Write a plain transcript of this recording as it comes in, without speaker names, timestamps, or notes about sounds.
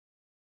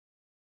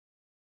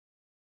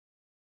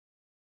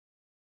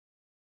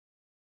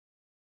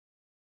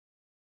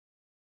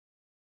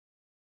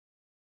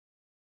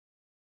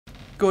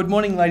Good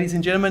morning, ladies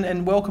and gentlemen,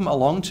 and welcome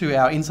along to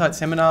our Insight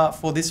Seminar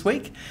for this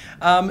week.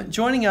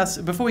 Joining us,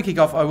 before we kick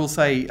off, I will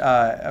say,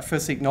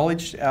 firstly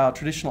acknowledge our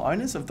traditional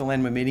owners of the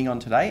land we're meeting on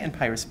today and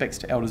pay respects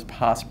to elders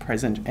past,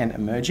 present and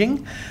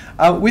emerging.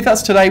 With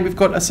us today, we've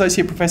got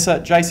Associate Professor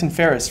Jason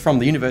Ferris from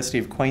the University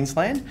of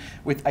Queensland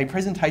with a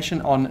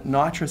presentation on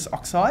nitrous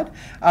oxide.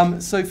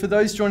 So for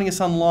those joining us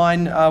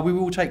online, we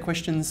will take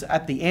questions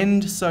at the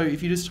end. So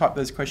if you just type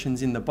those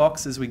questions in the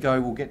box as we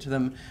go, we'll get to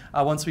them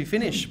once we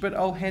finish. But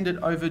I'll hand it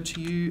over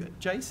to you,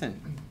 Jason.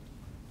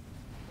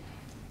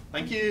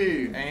 Thank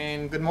you,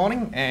 and good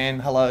morning,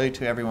 and hello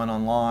to everyone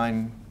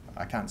online.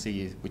 I can't see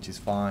you, which is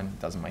fine.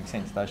 Doesn't make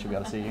sense, though. I should be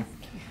able to see you.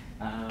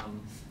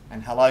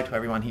 And hello to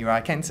everyone here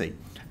I can see.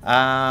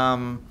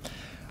 I'm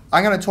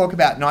going to talk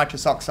about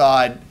nitrous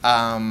oxide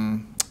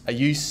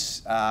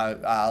use.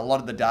 A lot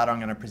of the data I'm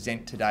going to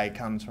present today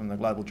comes from the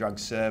Global Drug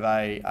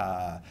Survey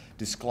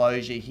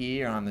disclosure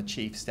here. I'm the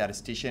Chief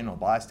Statistician or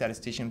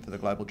Biostatistician for the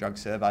Global Drug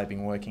Survey. I've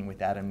been working with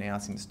Adam now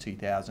since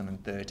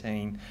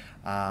 2013.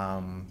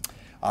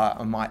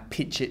 I might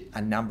pitch it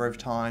a number of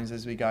times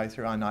as we go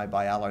through. I know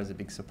Biella is a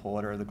big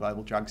supporter of the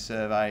Global Drug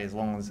Survey, as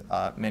long as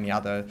many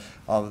other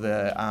of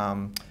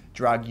the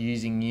drug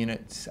using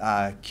units,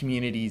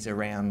 communities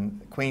around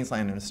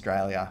Queensland and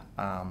Australia,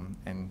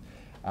 and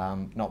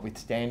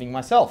notwithstanding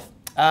myself.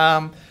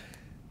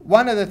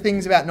 One of the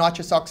things about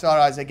nitrous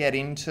oxide as I get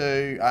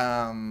into,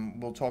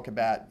 we'll talk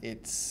about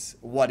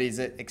what is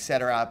it,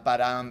 etc.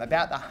 But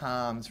about the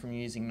harms from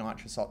using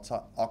nitrous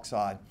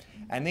oxide.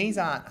 And these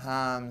aren't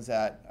harms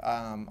that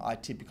I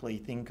typically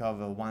think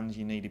of are ones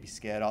you need to be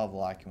scared of,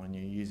 like when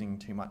you're using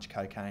too much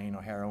cocaine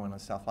or heroin or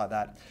stuff like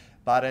that.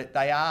 But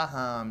they are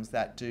harms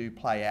that do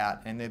play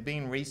out, and they've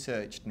been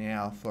researched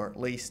now for at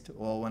least,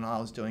 well, when I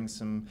was doing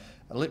some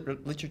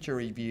literature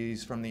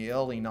reviews from the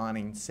early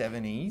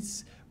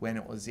 1970s, when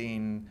it was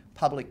in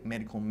public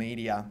medical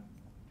media.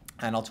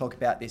 And I'll talk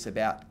about this,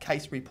 about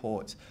case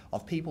reports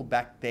of people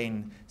back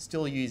then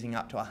still using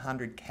up to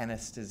 100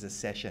 canisters a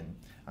session.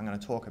 I'm going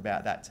to talk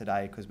about that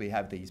today because we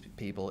have these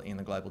people in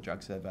the Global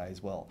Drug Survey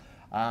as well.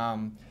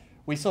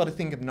 We sort of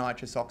think of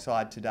nitrous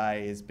oxide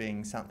today as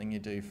being something you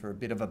do for a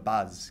bit of a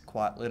buzz.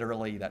 Quite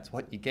literally, that's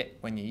what you get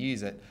when you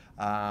use it.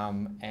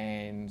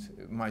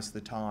 And most of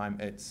the time,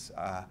 it's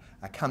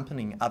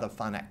accompanying other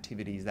fun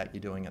activities that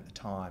you're doing at the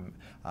time.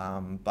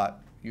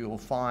 But you'll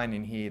find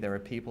in here there are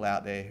people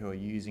out there who are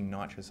using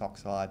nitrous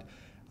oxide.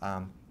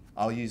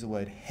 I'll use the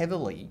word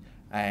heavily,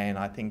 and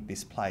I think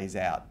this plays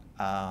out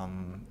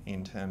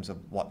in terms of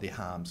what the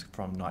harms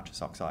from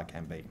nitrous oxide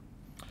can be.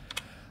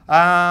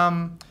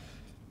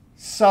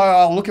 So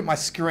I'll look at my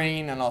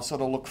screen and I'll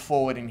sort of look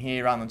forward in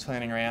here rather than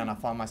turning around. I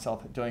find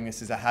myself doing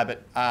this as a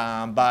habit.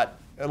 But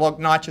look,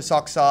 nitrous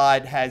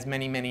oxide has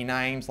many, many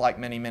names, like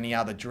many, many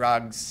other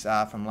drugs,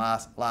 from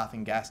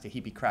laughing gas to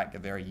hippie crack, a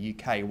very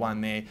UK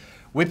one there.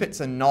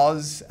 Whippets and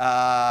NOS,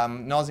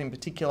 NOS in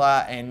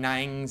particular, and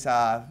nangs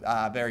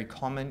are very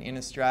common in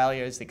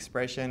Australia as the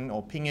expression,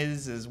 or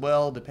pingers as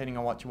well, depending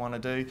on what you want to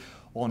do,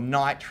 or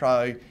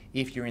nitro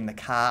if you're in the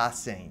car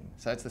scene.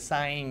 So it's the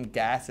same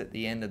gas at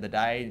the end of the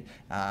day,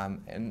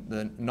 and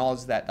the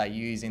NOS that they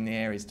use in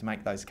there is to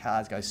make those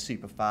cars go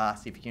super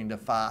fast. If you're into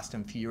Fast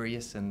and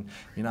Furious and,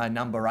 you know,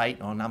 number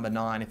 8 or number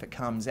 9, if it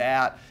comes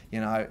out,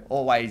 you know,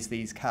 always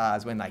these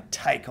cars, when they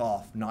take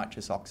off,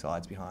 nitrous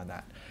oxide's behind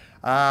that.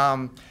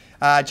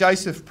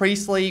 Joseph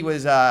Priestley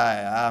was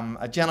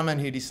a gentleman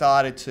who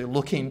decided to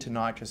look into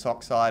nitrous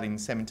oxide in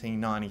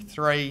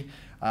 1793.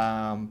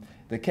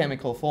 The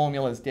chemical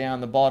formula is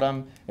down the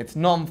bottom. It's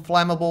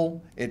non-flammable,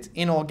 it's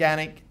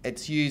inorganic,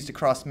 it's used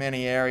across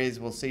many areas.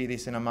 We'll see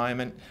this in a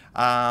moment.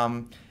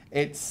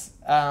 It's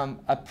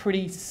a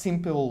pretty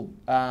simple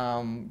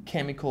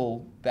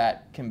chemical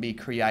that can be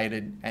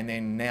created, and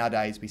then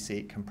nowadays we see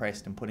it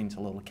compressed and put into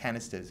little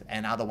canisters,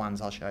 and other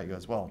ones I'll show you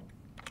as well.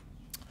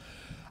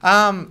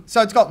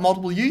 So it's got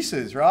multiple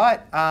uses, right?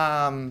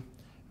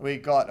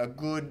 We've got a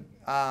good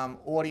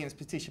audience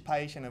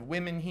participation of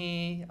women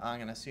here. I'm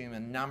going to assume a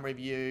number of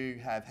you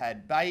have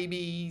had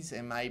babies,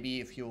 and maybe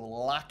if you're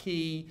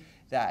lucky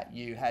that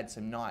you had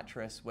some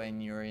nitrous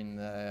when you're in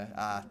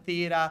the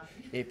theatre.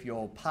 If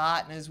your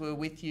partners were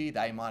with you,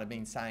 they might have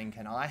been saying,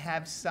 can I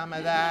have some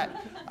of that?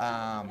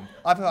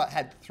 I've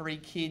had 3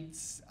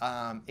 kids.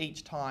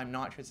 Each time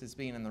nitrous has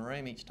been in the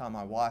room, each time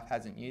my wife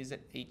hasn't used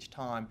it, each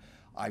time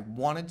I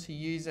wanted to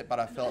use it, but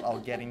I felt I'll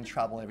get in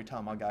trouble every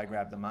time I go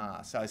grab the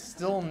mask. So I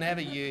still never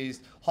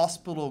used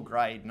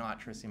hospital-grade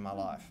nitrous in my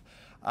life.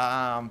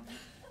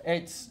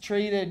 It's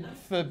treated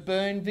for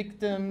burn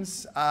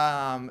victims.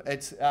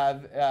 It's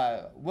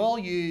well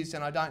used,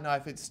 and I don't know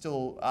if it's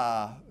still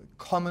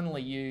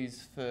commonly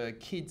used for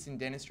kids in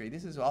dentistry.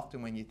 This is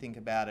often when you think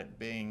about it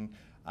being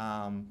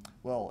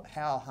well,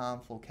 how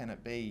harmful can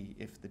it be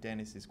if the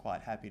dentist is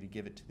quite happy to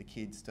give it to the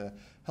kids to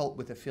help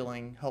with a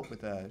filling, help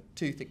with a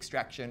tooth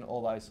extraction,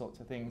 all those sorts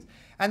of things.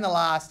 And the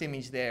last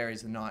image there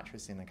is the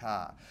nitrous in the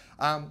car.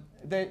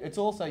 It's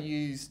also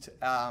used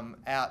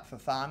out for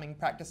farming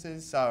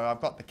practices. So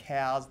I've got the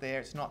cows there.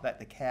 It's not that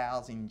the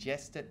cows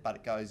ingest it, but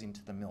it goes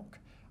into the milk.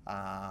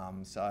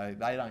 So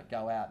they don't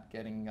go out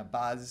getting a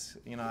buzz,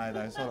 you know,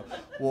 they sort of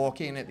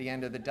walk in at the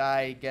end of the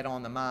day, get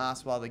on the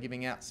mast while they're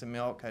giving out some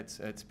milk.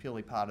 It's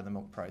purely part of the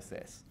milk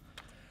process.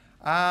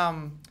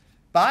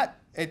 But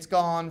it's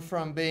gone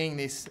from being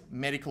this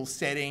medical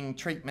setting,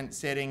 treatment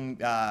setting,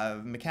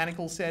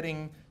 mechanical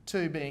setting,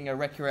 to being a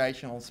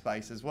recreational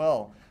space as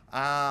well.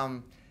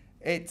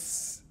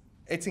 It's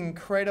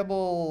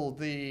incredible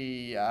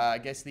I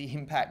guess the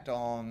impact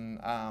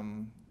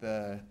on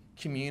the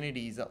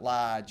communities at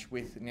large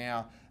with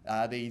now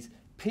these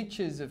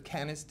pictures of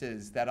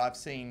canisters that I've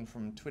seen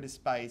from Twitter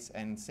space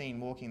and seen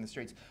walking the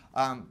streets.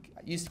 I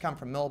used to come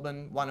from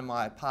Melbourne. One of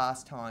my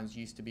pastimes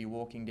used to be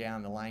walking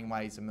down the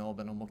laneways of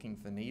Melbourne and looking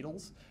for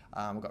needles.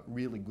 I got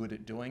really good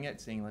at doing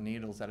it, seeing the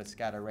needles that are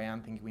scattered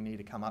around, thinking we need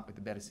to come up with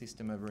a better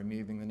system of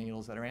removing the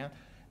needles that are around.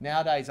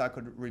 Nowadays, I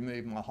could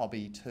remove my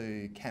hobby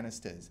to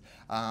canisters.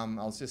 I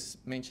was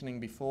just mentioning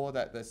before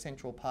that the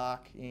Central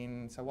Park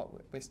in,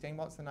 West End,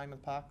 what's the name of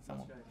the park?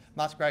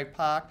 Musgrave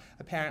Park.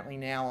 Apparently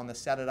now on the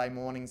Saturday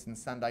mornings and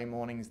Sunday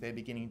mornings, they're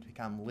beginning to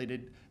become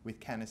littered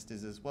with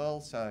canisters as well.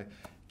 So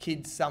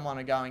someone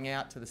are going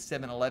out to the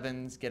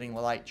 7-Elevens, getting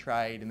the late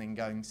trade, and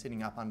then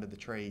sitting up under the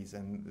trees,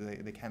 and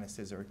the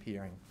canisters are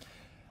appearing.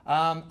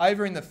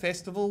 Over in the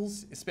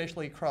festivals,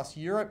 especially across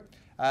Europe,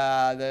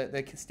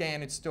 the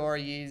standard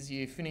story is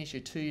you finish a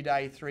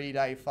 2-day,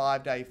 3-day,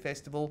 5-day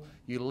festival,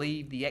 you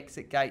leave the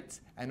exit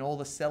gates, and all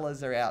the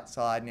sellers are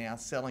outside now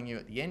selling you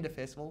at the end of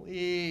festival.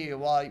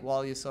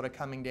 While you're sort of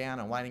coming down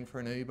and waiting for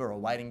an Uber or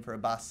waiting for a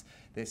bus,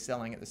 they're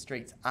selling at the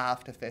streets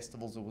after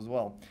festivals as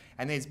well.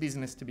 And there's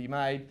business to be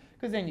made,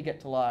 because then you get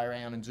to lie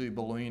around and do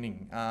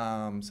ballooning.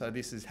 So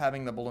this is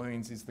having the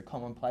balloons is the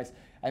commonplace.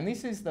 And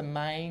this is the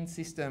main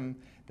system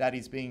that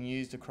is being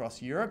used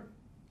across Europe.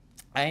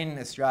 And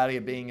Australia,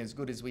 being as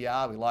good as we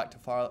are, we like to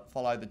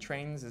follow the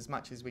trends as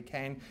much as we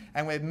can.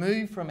 And we've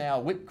moved from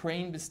our whipped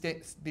cream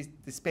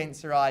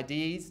dispenser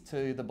ideas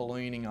to the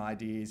ballooning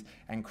ideas,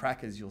 and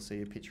crackers you'll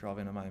see a picture of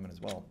in a moment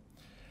as well.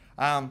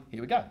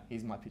 Here we go.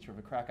 Here's my picture of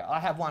a cracker. I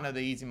have one of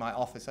these in my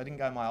office. I didn't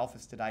go to my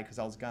office today because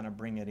I was going to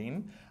bring it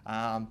in.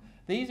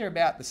 These are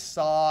about the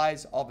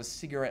size of a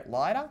cigarette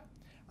lighter.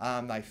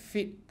 They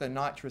fit the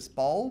nitrous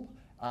bulb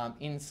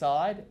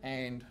inside,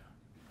 and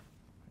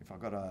if I've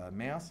got a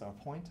mouse or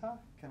a pointer,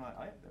 there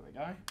we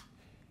go.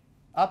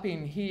 Up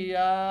in here,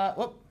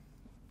 I'm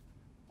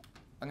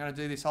going to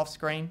do this off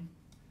screen.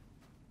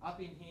 Up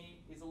in here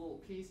is a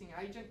little piercing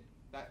agent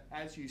that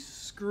as you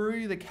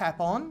screw the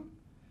cap on,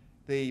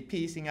 the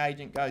piercing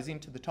agent goes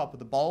into the top of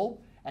the bulb,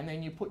 and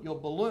then you put your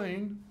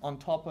balloon on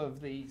top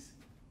of these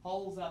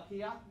holes up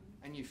here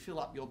and you fill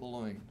up your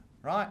balloon,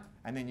 right?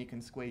 And then you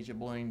can squeeze your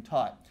balloon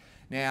tight.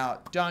 Now,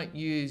 don't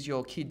use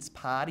your kids'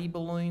 party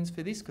balloons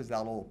for this because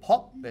they'll all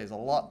pop. There's a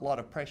lot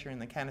of pressure in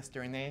the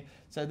canister in there.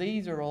 So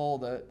these are all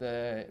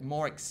the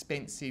more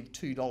expensive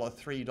 $2,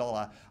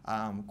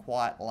 $3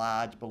 quite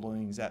large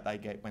balloons that they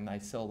get when they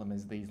sell them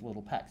as these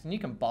little packs. And you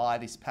can buy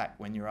this pack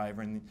when you're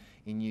over in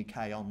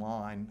UK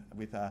online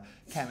with a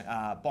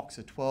box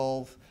of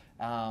 12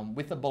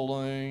 with a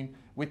balloon,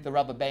 with the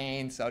rubber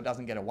band so it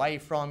doesn't get away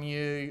from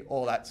you,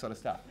 all that sort of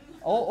stuff.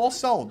 All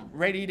sold,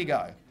 ready to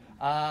go.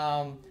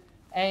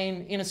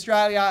 And in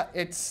Australia,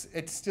 it's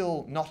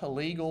still not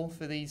illegal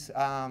for these,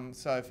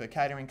 so for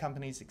catering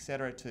companies,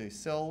 etc., to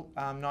sell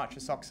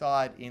nitrous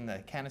oxide in the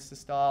canister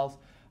styles.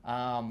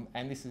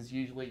 And this is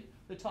usually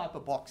the type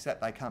of box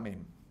that they come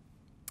in.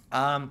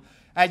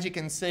 As you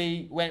can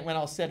see, when I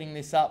was setting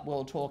this up, we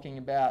were talking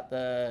about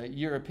the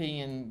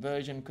European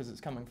version because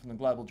it's coming from the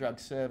Global Drug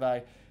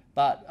Survey.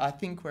 But I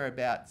think we're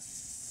about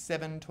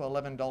 $7 to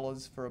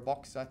 $11 for a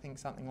box, I think,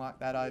 something like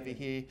that over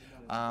here,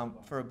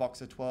 for a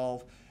box of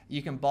 12.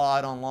 You can buy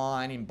it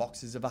online in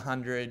boxes of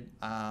 100,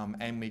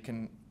 and we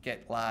can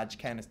get large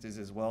canisters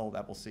as well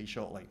that we'll see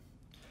shortly.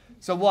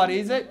 So what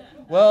is it?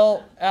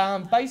 Well,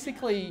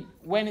 basically,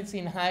 when it's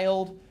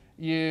inhaled,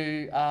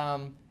 it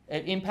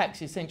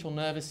impacts your central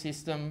nervous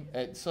system.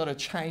 It sort of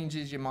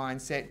changes your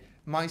mindset.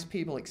 Most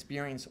people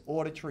experience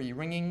auditory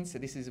ringing, so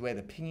this is where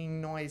the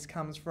pinging noise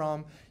comes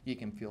from. You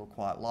can feel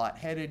quite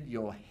lightheaded,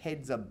 your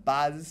head's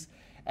abuzz,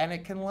 and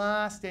it can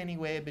last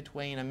anywhere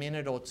between a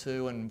minute or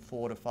two and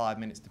 4 to 5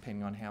 minutes,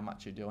 depending on how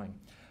much you're doing.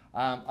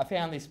 I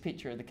found this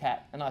picture of the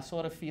cat, and I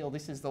sort of feel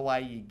this is the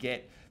way you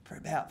get, for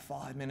about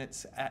 5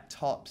 minutes at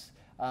tops,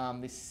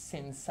 this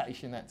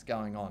sensation that's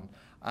going on.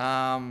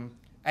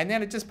 And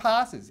then it just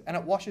passes and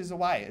it washes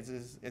away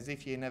as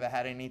if you never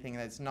had anything.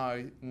 There's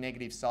no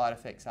negative side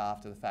effects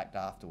after the fact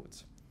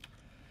afterwards.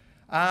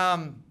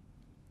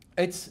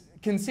 It's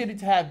considered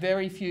to have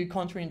very few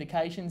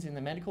contraindications in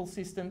the medical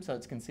system, so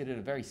it's considered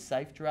a very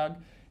safe drug.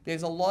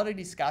 There's a lot of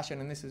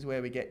discussion, and this is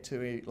where we get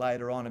to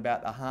later on,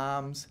 about the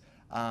harms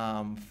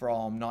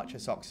from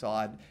nitrous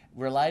oxide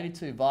related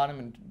to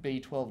vitamin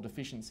B12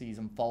 deficiencies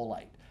and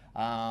folate.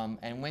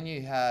 And when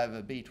you have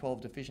a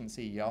B12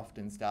 deficiency, you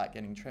often start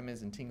getting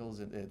tremors and tingles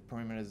at the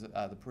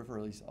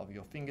peripherals of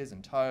your fingers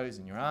and toes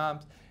and your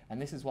arms, and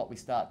this is what we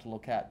start to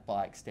look at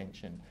by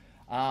extension.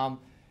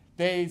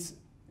 There's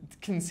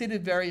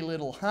considered very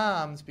little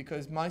harms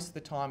because most of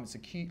the time it's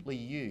acutely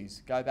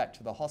used. Go back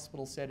to the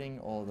hospital setting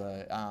or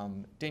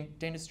the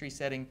dentistry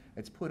setting,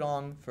 it's put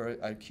on for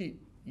acute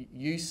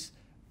use.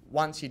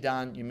 Once you're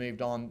done, you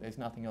moved on, there's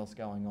nothing else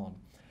going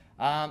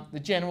on. The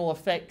general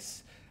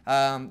effects,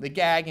 the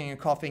gagging and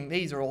coughing,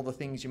 these are all the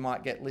things you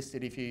might get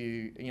listed if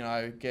you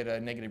get a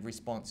negative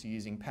response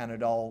using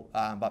Panadol,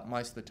 but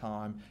most of the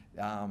time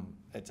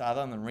it's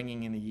other than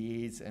ringing in the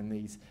ears and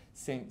these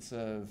sense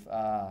of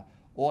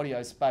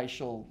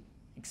audio-spatial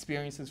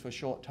experiences for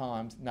short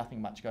times, nothing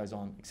much goes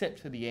on, except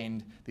for the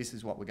end. This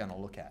is what we're going to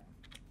look at.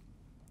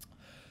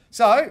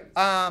 So,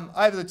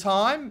 over the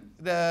time,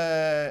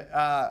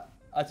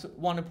 I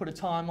want to put a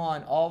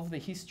timeline of the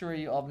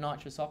history of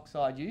nitrous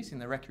oxide use in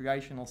the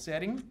recreational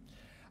setting.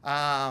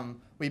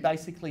 We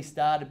basically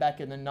started back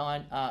in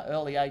the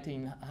early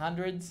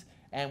 1800s,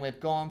 and we've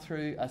gone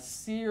through a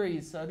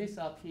series. So this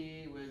up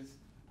here was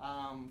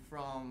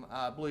from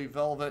Blue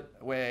Velvet,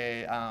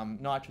 where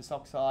nitrous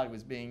oxide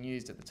was being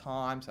used at the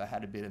time, so it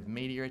had a bit of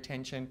media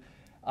attention.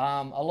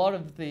 A lot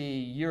of the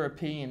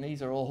European,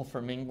 these are all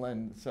from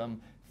England,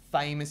 some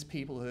famous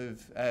people who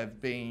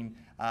have been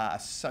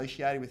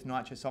associated with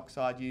nitrous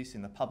oxide use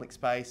in the public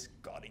space,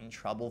 got in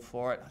trouble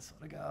for it. I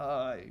sort of go,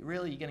 oh,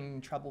 really, you're getting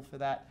in trouble for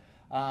that?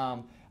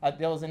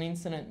 There was an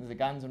incident at the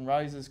Guns N'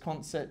 Roses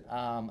concert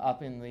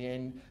up in the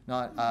end,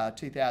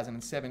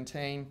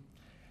 2017.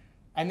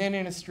 And then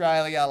in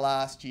Australia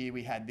last year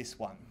we had this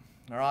one.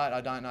 All right, I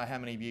don't know how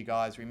many of you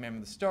guys remember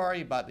the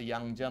story, but the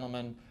young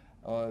gentleman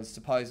was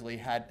supposedly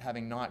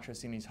having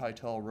nitrous in his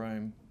hotel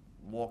room,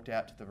 walked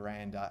out to the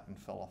veranda and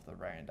fell off the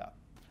veranda.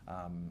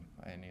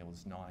 And it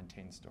was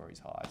 9-10 stories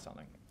high or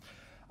something.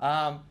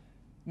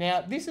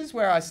 Now, this is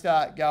where I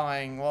start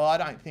going, well, I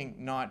don't think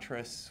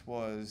nitrous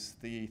was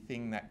the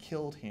thing that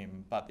killed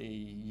him, but the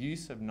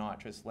use of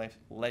nitrous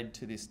led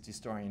to this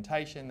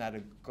disorientation that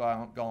had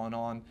gone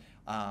on.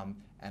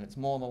 And it's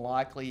more than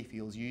likely, if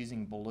he was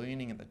using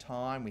ballooning at the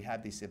time, we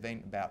had this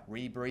event about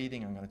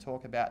rebreathing, I'm going to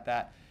talk about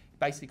that.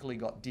 Basically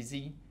got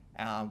dizzy,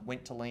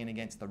 went to lean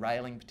against the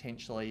railing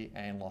potentially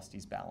and lost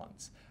his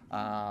balance.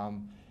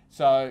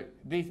 So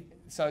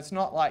it's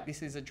not like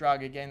this is a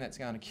drug, again, that's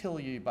going to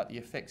kill you, but the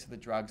effects of the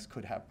drugs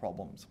could have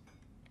problems.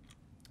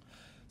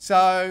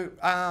 So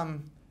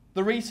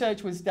the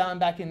research was done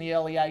back in the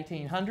early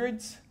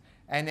 1800s,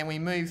 and then we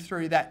moved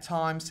through that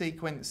time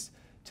sequence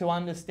to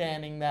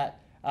understanding that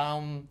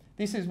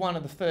this is one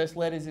of the first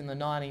letters in the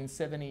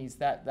 1970s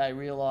that they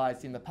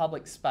realised in the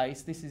public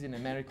space, this is in a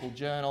medical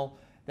journal,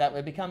 that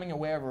we're becoming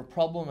aware of a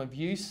problem of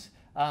use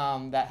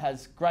that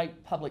has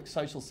great public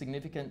social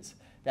significance,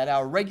 that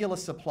our regular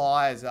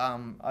suppliers, I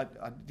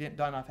don't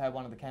know if I have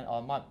one of the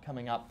it might be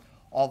coming up,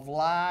 of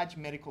large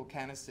medical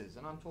canisters,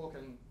 and I'm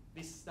talking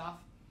this stuff,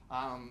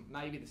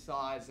 maybe the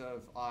size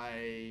of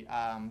a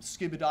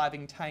scuba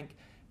diving tank,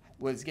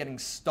 was getting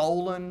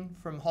stolen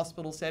from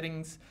hospital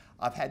settings.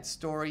 I've had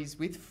stories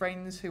with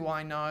friends who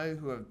I know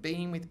who have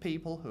been with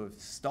people who have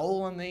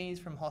stolen these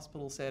from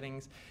hospital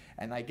settings,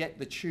 and they get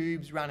the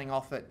tubes running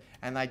off it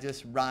and they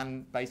just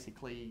run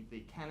basically the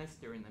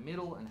canister in the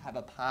middle and have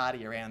a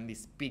party around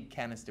this big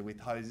canister with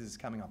hoses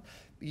coming off.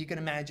 You can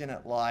imagine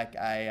it like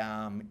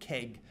a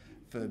keg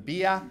for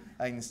beer.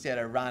 Instead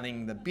of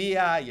running the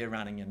beer, you're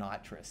running your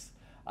nitrous.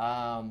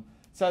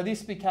 So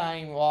this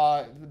became,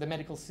 the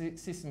medical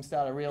system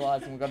started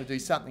realising we've got to do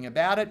something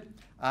about it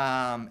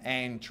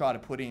and try to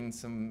put in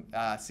some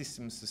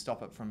systems to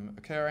stop it from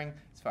occurring.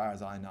 As far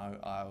as I know,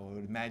 I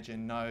would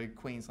imagine no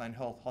Queensland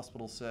Health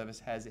Hospital Service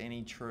has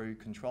any true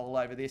control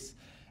over this.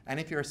 And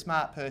if you're a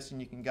smart person,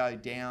 you can go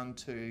down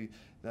to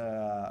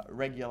the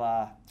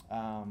regular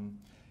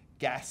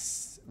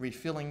gas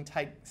refilling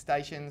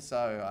stations.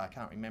 So I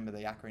can't remember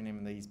the acronym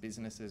of these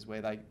businesses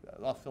where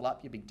they'll fill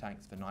up your big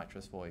tanks for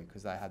nitrous for you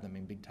because they have them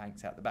in big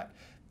tanks out the back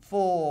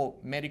for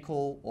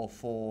medical or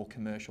for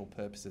commercial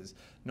purposes,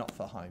 not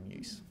for home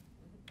use.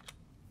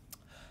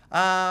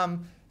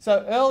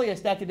 So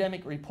earliest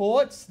academic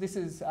reports, this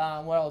is where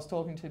I was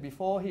talking to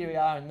before. Here we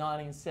are in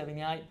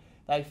 1978.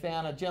 They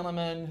found a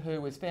gentleman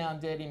who was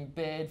found dead in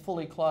bed,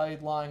 fully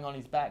clothed, lying on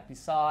his back.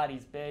 Beside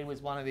his bed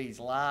was one of these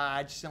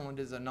large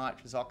cylinders of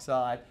nitrous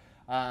oxide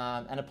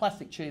and a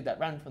plastic tube that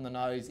ran from the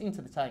nose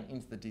into the tank,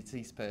 into the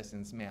deceased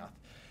person's mouth.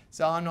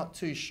 So I'm not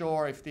too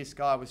sure if this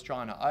guy was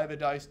trying to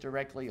overdose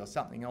directly or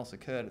something else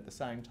occurred at the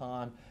same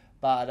time,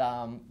 but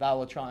they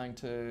were trying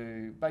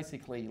to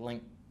basically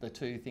link the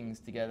two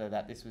things together,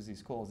 that this was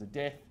his cause of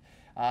death.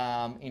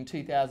 In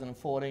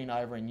 2014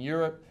 over in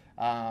Europe,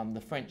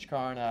 the French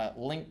coroner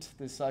linked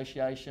the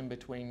association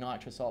between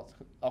nitrous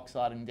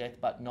oxide and death,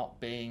 but not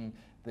being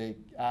the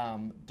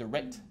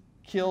direct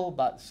kill,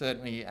 but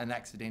certainly an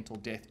accidental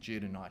death due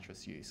to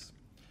nitrous use.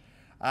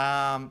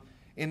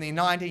 In the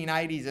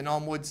 1980s and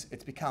onwards,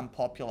 it's become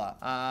popular.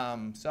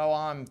 So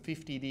I'm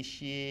 50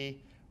 this year.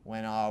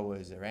 When I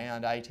was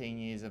around 18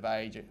 years of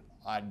age,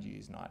 I'd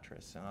use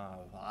nitrous, and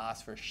I've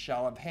asked for a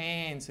show of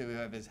hands.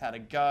 Whoever's had a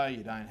go,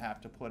 you don't have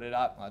to put it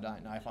up. I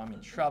don't know if I'm in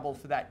trouble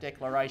for that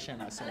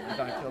declaration. I certainly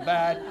don't feel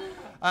bad.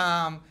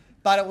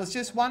 But it was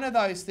just one of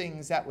those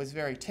things that was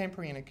very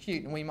temporary and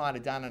acute, and we might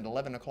have done it at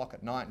 11 o'clock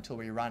at night until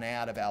we run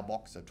out of our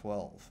box of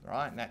 12,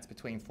 right? And that's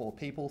between 4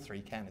 people,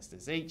 3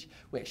 canisters each.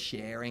 We're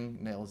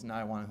sharing. There was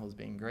no one who was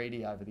being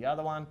greedy over the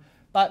other one.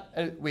 But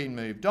we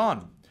moved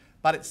on.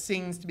 But it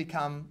seems to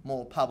become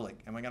more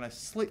public. And we're going to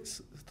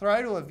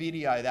throw to a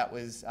video that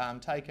was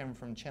taken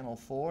from Channel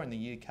 4 in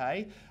the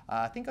UK.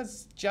 I think it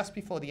was just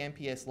before the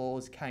NPS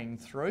laws came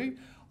through,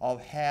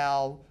 of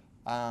how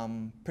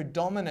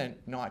predominant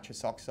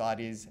nitrous oxide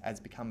has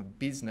become a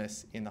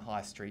business in the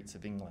high streets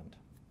of England.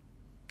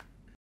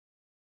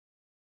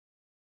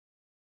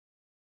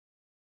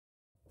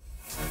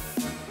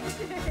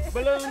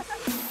 Balloons!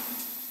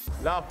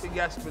 Laughing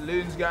gas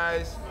balloons,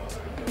 guys.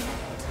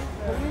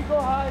 Illegal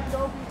high,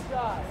 don't be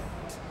shy.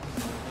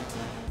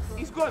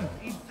 He's gone,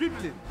 he's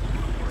dribbling.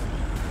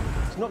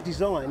 It's not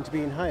designed to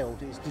be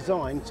inhaled, it's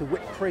designed to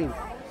whip cream.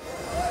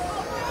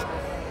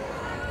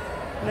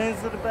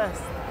 Nails are the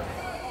best.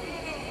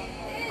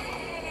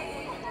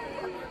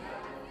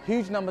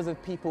 Huge numbers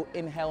of people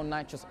inhale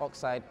nitrous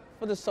oxide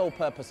for the sole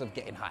purpose of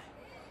getting high.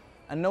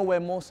 And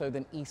nowhere more so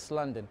than East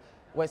London,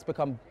 where it's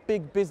become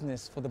big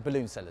business for the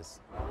balloon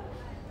sellers.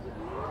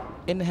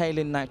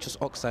 Inhaling nitrous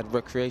oxide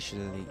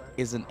recreationally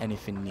isn't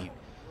anything new.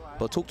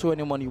 But talk to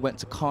anyone who went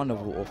to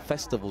carnival or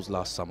festivals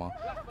last summer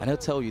and he'll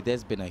tell you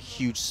there's been a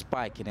huge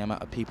spike in the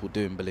amount of people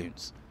doing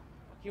balloons.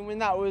 When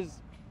that was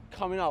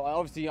coming up,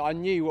 obviously I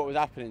knew what was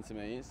happening to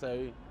me,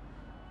 so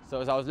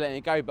as I was letting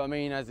it go, but I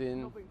mean as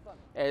in,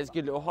 yeah, it's a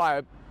good little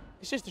high.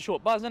 It's just a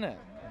short buzz, isn't it?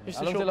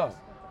 How long does it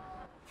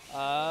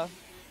last?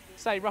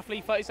 Say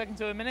roughly 30 seconds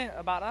to a minute,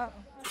 about that.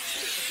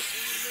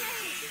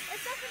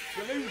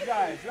 Balloons,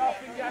 guys.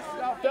 Laughing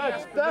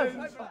gas,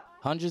 balloons.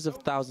 Hundreds of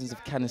thousands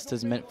of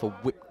canisters meant for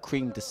whipped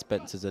cream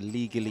dispensers are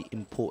legally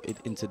imported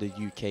into the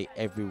UK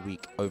every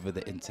week over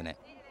the internet.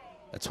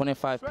 A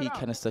 25p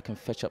canister can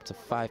fetch up to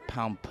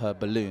 £5 per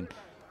balloon,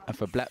 and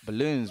for black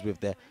balloons with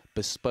their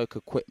bespoke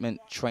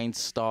equipment, trained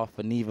staff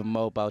and even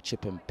mobile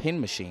chip and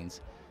pin machines,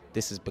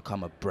 this has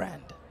become a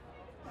brand.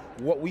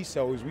 What we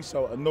sell is we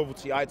sell a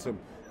novelty item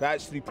that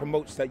actually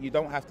promotes that you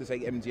don't have to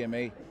take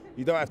MDMA,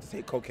 you don't have to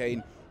take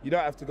cocaine, you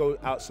don't have to go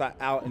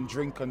out and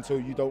drink until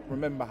you don't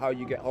remember how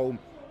you get home.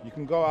 You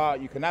can go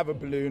out, you can have a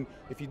balloon.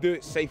 If you do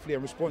it safely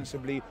and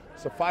responsibly,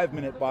 it's a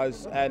 5-minute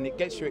buzz and it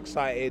gets you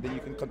excited and you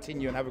can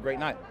continue and have a great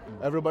night.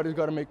 Everybody's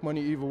got to make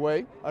money either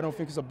way. I don't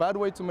think it's a bad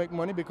way to make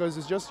money because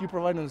it's just you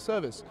providing a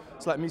service.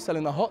 It's like me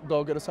selling a hot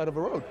dog at the side of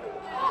a road.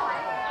 All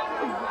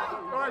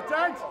right,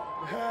 thanks.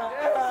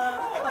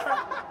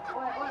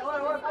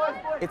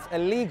 It's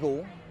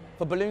illegal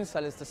for balloon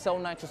sellers to sell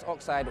nitrous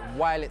oxide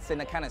while it's in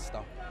a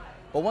canister.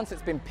 But once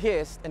it's been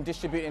pierced and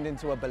distributed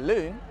into a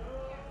balloon,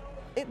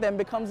 it then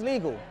becomes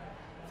legal.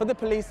 For the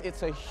police,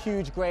 it's a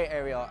huge grey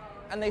area,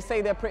 and they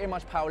say they're pretty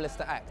much powerless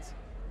to act.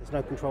 There's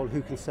no control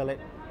who can sell it,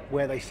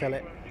 where they sell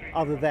it,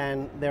 other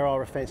than there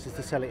are offences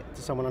to sell it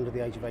to someone under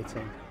the age of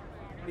 18.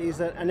 It is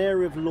an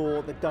area of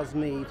law that does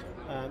need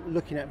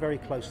looking at very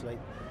closely.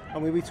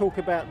 And when we talk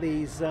about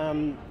these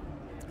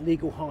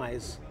legal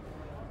highs,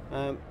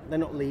 they're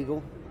not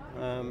legal,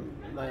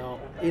 they are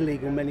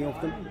illegal, many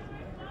of them.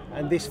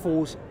 And this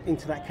falls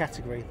into that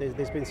category.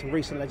 There's been some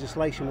recent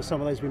legislation where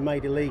some of those have been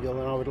made illegal,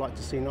 and I would like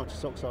to see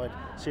nitrous oxide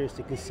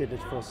seriously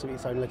considered for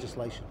its own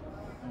legislation.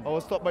 I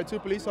was stopped by 2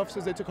 police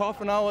officers. They took half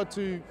an hour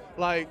to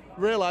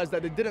realise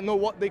that they didn't know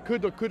what they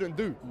could or couldn't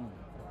do.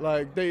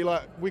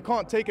 We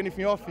can't take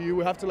anything off of you,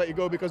 we have to let you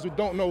go because we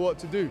don't know what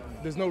to do.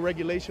 There's no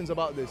regulations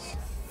about this.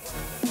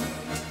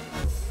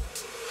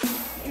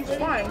 It's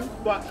fine,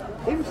 but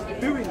him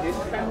doing this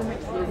standing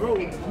next to the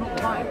road is not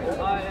fine.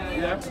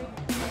 Yeah.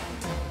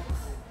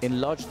 In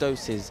large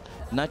doses,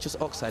 nitrous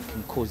oxide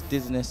can cause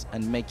dizziness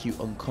and make you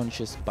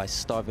unconscious by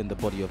starving the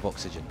body of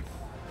oxygen.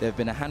 There have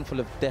been a handful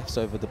of deaths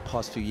over the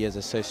past few years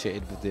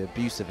associated with the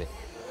abuse of it,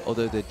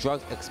 although the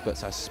drug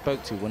experts I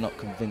spoke to were not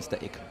convinced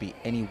that it could be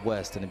any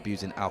worse than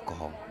abusing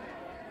alcohol.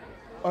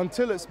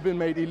 Until it's been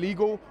made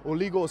illegal or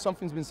legal or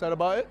something's been said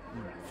about it,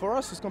 for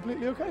us it's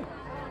completely okay.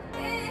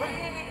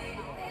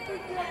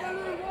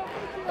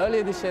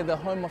 Earlier this year, the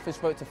Home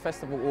Office wrote to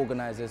festival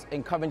organisers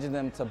encouraging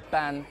them to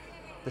ban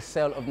the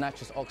sale of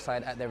nitrous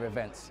oxide at their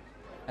events.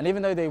 And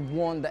even though they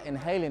warned that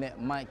inhaling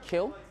it might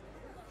kill,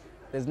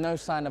 there's no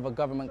sign of a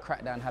government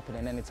crackdown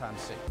happening anytime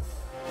soon.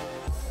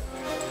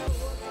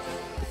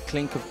 The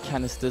clink of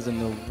canisters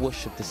and the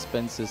whoosh of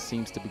dispensers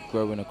seems to be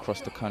growing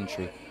across the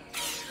country.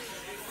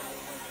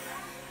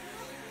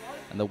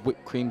 And the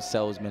whipped cream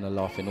salesmen are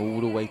laughing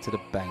all the way to the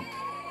bank.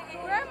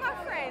 Where are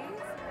my friends?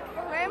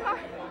 Where am I?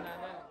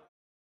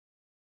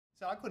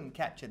 So I couldn't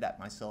capture that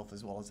myself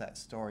as well as that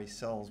story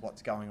sells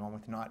what's going on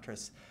with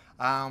nitrous.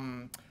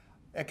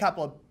 A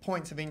couple of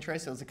points of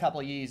interest. It was a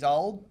couple of years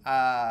old.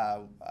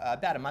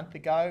 About a month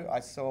ago, I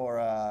saw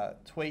a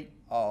tweet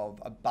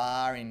of a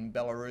bar in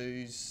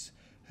Belarus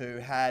who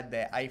had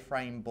their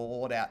A-frame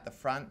board out the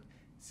front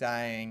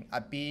saying a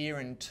beer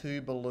and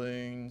 2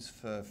 balloons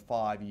for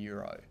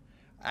 €5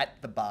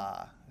 at the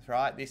bar.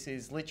 Right? This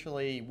is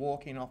literally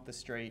walking off the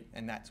street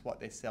and that's what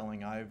they're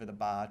selling over the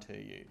bar to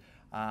you.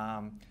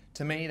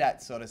 To me,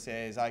 that sort of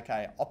says,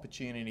 okay,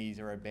 opportunities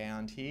are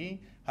abound here.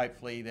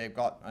 Hopefully they've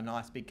got a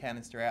nice big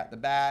canister out the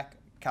back,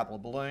 a couple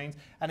of balloons,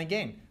 and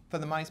again, for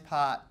the most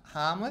part,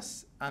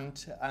 harmless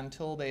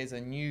until there's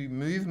a new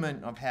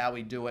movement of how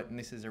we do it, and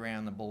this is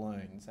around the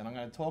balloons. And I'm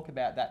going to talk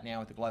about that now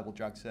with the Global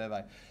Drug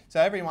Survey.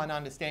 So everyone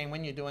understand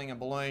when you're doing a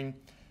balloon,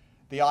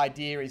 the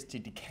idea is to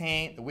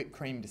decant the whipped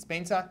cream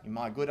dispenser. In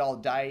my good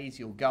old days,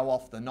 you'll go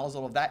off the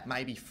nozzle of that,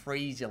 maybe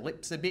freeze your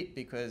lips a bit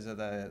because of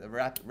the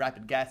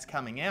rapid gas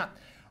coming out.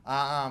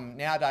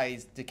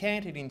 Nowadays,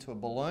 decant it into a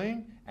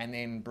balloon and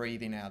then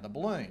breathe in out of the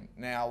balloon.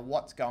 Now,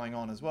 what's going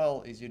on as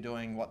well is you're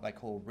doing what they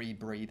call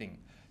rebreathing.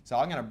 So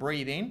I'm going to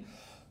breathe in,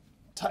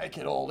 take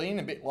it all in,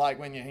 a bit like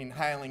when you're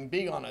inhaling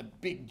big on a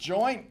big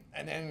joint,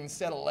 and then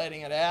instead of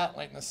letting it out,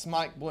 letting the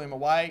smoke bloom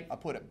away, I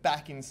put it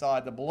back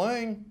inside the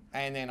balloon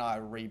and then I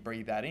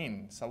rebreathe that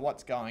in. So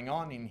what's going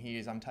on in here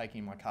is I'm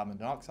taking my carbon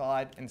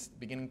dioxide and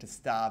beginning to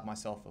starve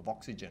myself of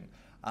oxygen.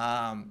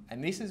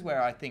 And this is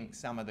where I think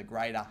some of the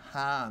greater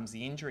harms,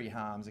 the injury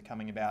harms, are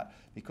coming about,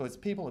 because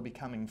people are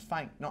becoming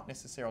faint, not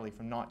necessarily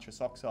from nitrous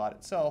oxide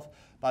itself,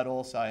 but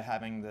also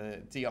having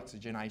the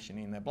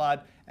deoxygenation in their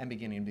blood and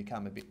beginning to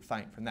become a bit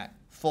faint from that.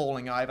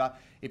 Falling over,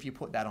 if you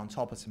put that on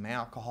top of some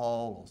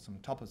alcohol or some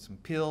top of some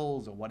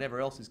pills or whatever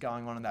else is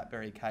going on that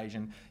very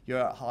occasion, you're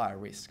at higher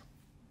risk.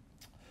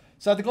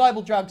 So the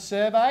Global Drug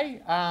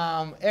Survey,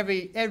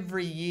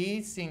 every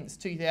year since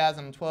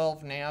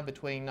 2012 now,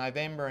 between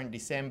November and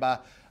December,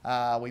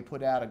 we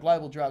put out a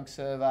Global Drug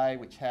Survey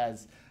which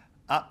has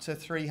up to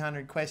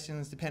 300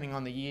 questions depending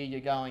on the year you're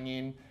going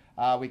in.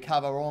 We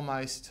cover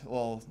almost,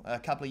 well, a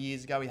couple of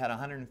years ago we had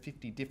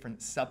 150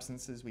 different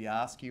substances we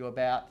ask you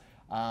about.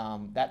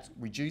 That's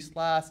reduced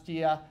last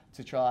year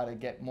to try to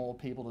get more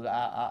people to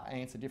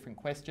answer different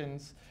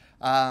questions.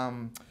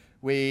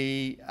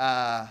 We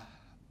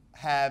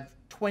have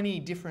 20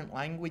 different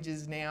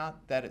languages now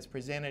that it's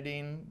presented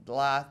in.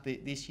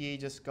 This year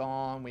just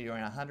gone, we were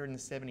in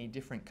 170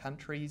 different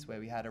countries where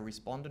we had a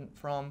respondent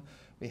from.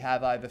 We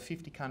have over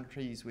 50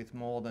 countries with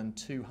more than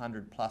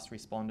 200 plus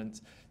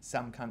respondents.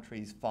 Some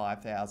countries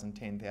 5,000,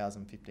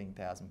 10,000,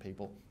 15,000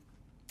 people.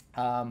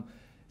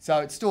 So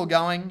it's still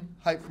going.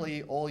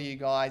 Hopefully all you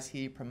guys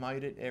here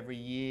promote it every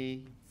year.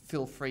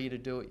 Feel free to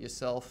do it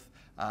yourself.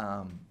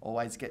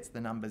 Always gets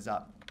the numbers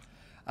up.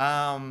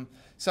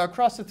 So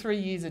across the 3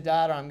 years of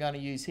data I'm going to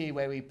use here,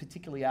 where we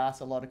particularly asked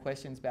a lot of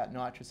questions about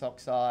nitrous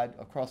oxide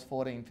across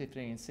 14,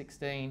 15 and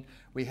 16,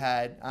 we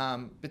had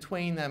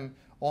between them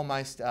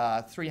almost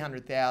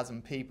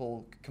 300,000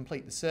 people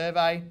complete the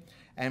survey,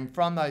 and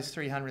from those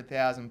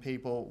 300,000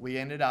 people we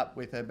ended up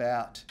with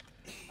about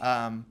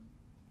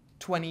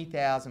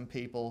 20,000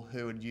 people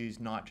who had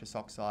used nitrous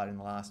oxide in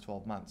the last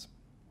 12 months.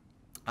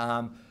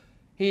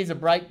 Here's a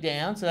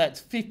breakdown. So that's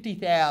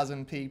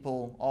 50,000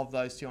 people of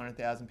those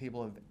 200,000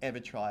 people have ever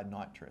tried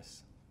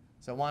nitrous.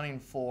 So 1 in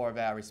 4 of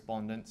our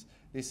respondents,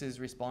 this is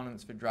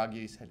respondents for drug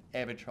use, had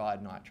ever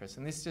tried nitrous.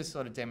 And this just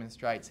sort of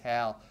demonstrates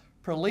how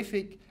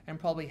prolific and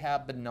probably how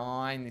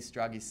benign this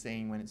drug is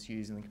seen when it's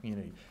used in the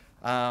community.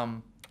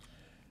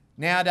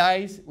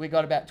 Nowadays, we've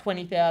got about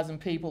 20,000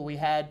 people we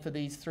had for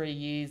these 3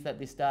 years that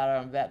this data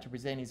I'm about to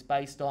present is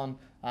based on,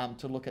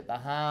 to look at the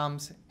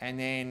harms, and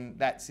then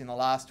that's in the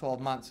last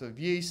 12 months of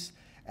use.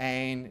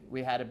 And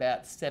we had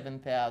about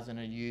 7,000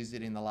 who used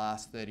it in the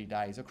last 30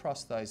 days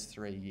across those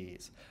 3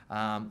 years.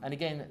 And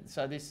again,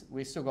 so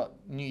we've still got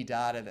new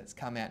data that's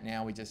come out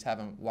now. We just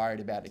haven't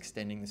worried about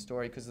extending the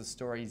story because the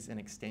story is an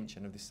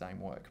extension of the same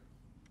work,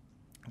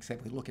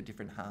 except we look at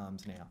different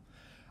harms now.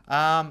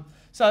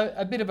 So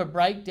a bit of a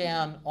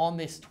breakdown on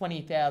this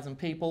 20,000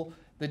 people.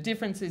 The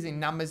differences in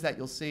numbers that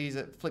you'll see as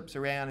it flips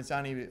around is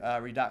only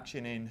a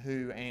reduction in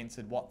who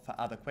answered what for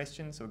other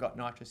questions. So we've got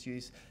nitrous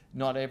use.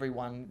 Not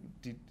everyone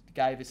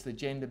gave us the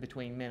gender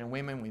between men and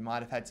women. We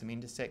might have had some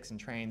intersex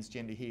and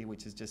transgender here,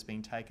 which has just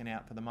been taken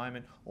out for the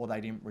moment, or they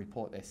didn't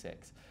report their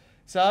sex.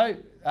 So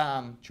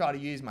try to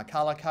use my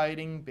colour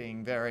coding,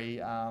 being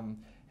very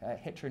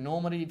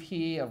heteronormative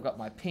here. I've got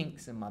my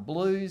pinks and my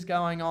blues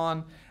going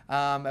on,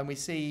 and we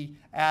see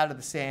out of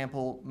the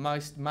sample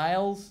most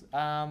males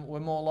were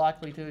more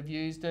likely to have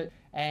used it,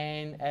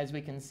 and as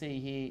we can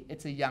see here,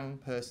 it's a young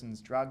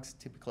person's drugs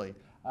typically.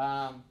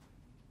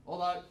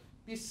 Although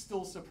this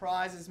still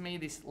surprises me,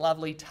 this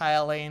lovely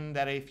tail end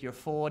that if you're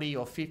 40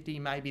 or 50,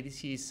 maybe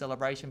this year's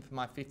celebration for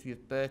my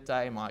 50th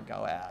birthday, I might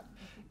go out,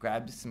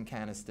 grab some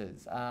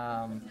canisters.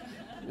 I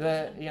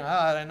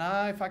don't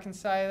know if I can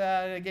say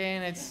that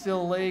again, it's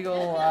still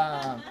legal.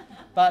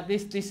 But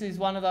this is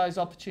one of those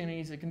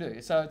opportunities it can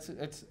do. So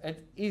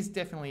it is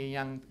definitely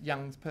a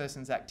young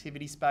person's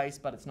activity space,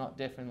 but it's not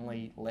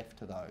definitely left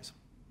to those.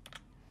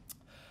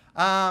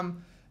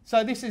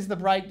 So this is the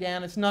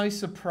breakdown. It's no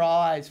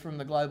surprise from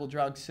the Global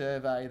Drug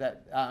Survey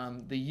that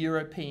the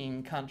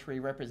European country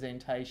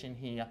representation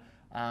here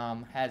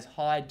has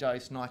high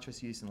dose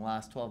nitrous use in the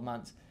last 12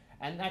 months.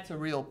 And that's a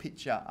real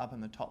picture up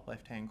in the top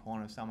left-hand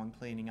corner of someone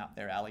cleaning up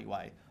their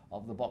alleyway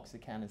of the box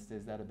of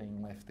canisters that are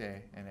being left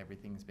there and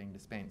everything's being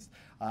dispensed.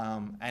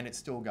 And it's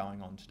still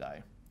going on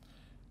today.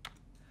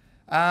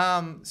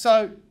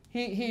 So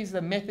Here's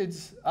the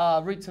methods,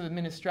 routes of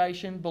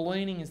administration.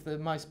 Ballooning is the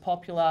most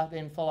popular,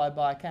 then followed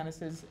by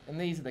canisters, and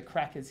these are the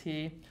crackers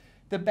here.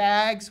 The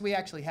bags, we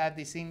actually have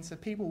this in, so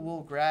people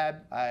will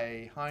grab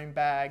a home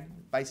bag,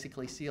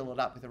 basically seal it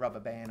up with a rubber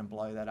band and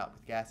blow that up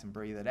with gas and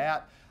breathe it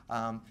out.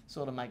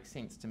 Sort of makes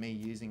sense to me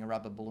using a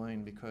rubber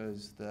balloon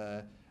because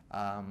the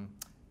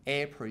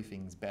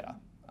airproofing's better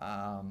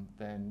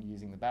than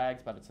using the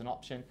bags, but it's an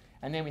option.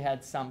 And then we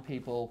had some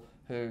people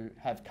who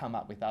have come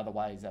up with other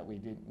ways that we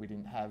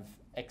didn't have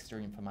extra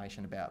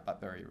information about, but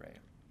very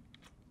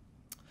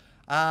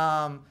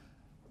rare.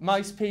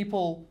 Most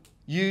people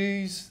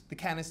use the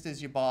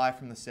canisters you buy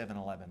from the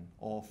 7-Eleven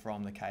or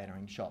from the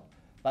catering shop.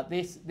 But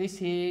this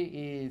here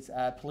is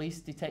police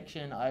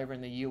detection over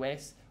in the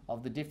US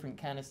of the different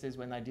canisters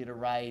when they did a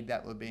raid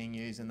that were being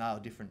used, and they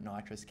were different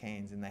nitrous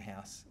cans in the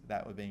house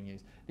that were being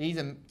used. These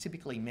are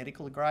typically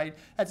medical grade.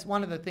 That's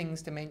one of the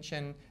things to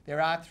mention.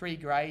 There are 3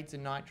 grades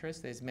of nitrous.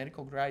 There's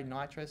medical grade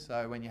nitrous,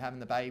 so when you're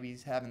having the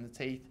babies, having the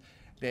teeth.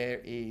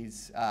 There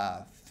is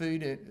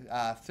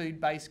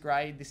food-based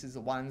grade. This is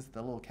the ones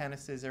the little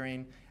canisters are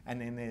in, and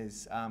then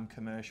there's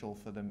commercial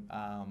for the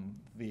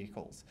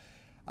vehicles.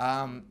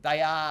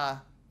 They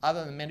are,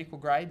 other than medical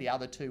grade, the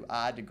other 2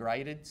 are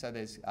degraded, so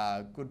there's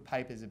good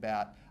papers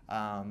about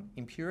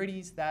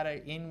impurities that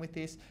are in with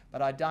this,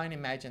 but I don't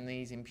imagine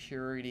these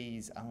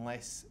impurities,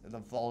 unless the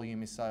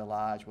volume is so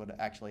large, would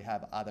actually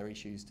have other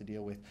issues to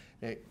deal with.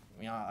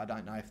 I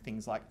don't know if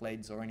things like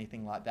leads or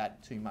anything like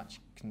that too much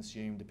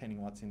consumed, depending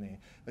on what's in there.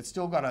 But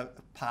still got to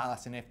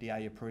pass an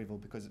FDA approval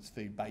because it's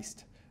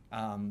food-based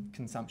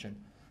consumption.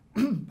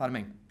 Pardon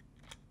me.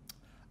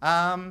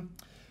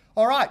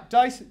 All right,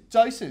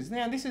 doses.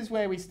 Now this is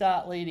where we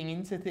start leading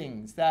into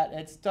things, that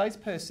it's dose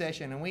per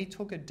session, and we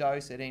took a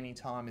dose at any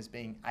time as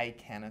being a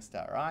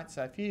canister, right?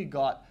 So if you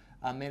got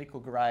a medical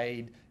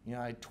grade,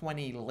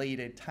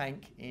 20-litre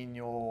tank in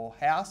your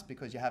house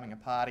because you're having a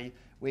party,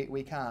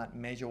 we can't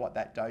measure what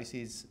that dose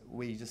is.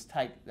 We just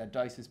take the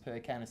doses per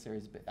canister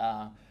as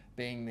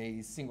being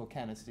the single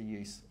canister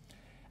use.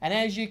 And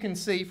as you can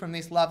see from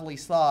this lovely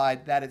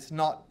slide, that it's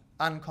not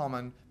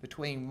uncommon.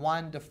 Between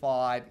 1 to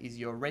 5 is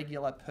your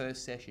regular per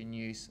session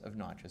use of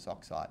nitrous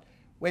oxide.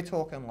 We're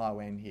talking low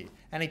end here.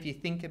 And if you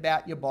think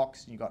about your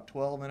box, you've got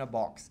 12 in a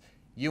box,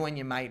 you and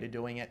your mate are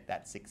doing it,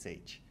 that's 6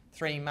 each.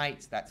 3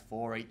 mates, that's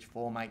 4 each.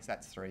 4 mates,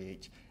 that's 3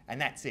 each.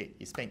 And that's it.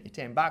 You spent your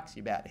 10 bucks,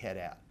 you're about to head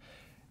out.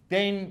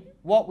 Then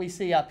what we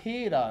see up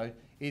here though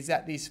is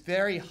at this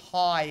very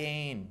high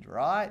end,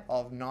 right,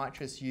 of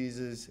nitrous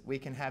users, we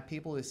can have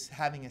people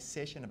having a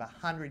session of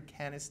 100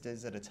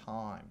 canisters at a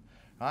time.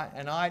 Right?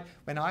 And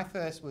when I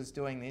first was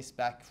doing this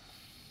back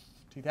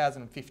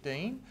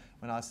 2015,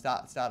 when I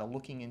started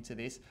looking into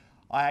this,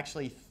 I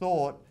actually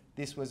thought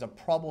this was a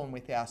problem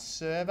with our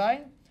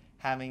survey,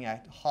 having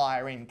a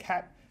higher end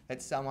cap,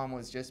 that someone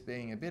was just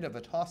being a bit of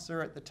a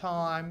tosser at the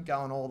time,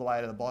 going all the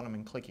way to the bottom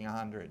and clicking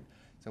 100.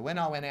 So when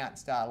I went out and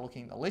started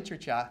looking at the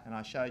literature, and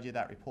I showed you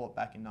that report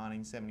back in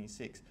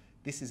 1976,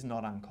 this is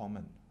not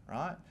uncommon,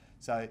 right?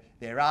 So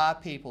there are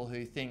people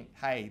who think,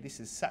 hey, this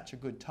is such a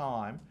good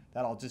time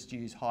that I'll just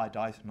use high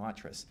dose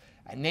nitrous.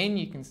 And then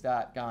you can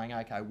start going,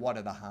 okay, what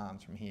are the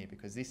harms from here?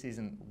 Because this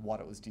isn't what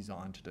it was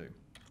designed to do.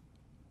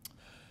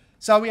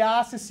 So we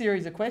asked a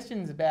series of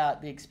questions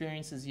about the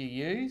experiences you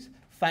use: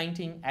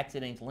 fainting,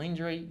 accidental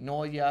injury,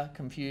 nausea,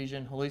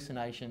 confusion,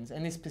 hallucinations,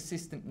 and this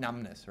persistent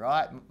numbness,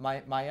 right?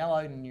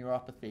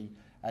 Myeloneuropathy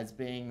as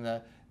being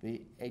the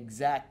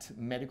exact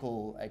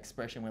medical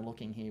expression we're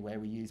looking here, where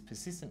we use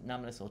persistent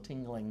numbness or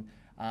tingling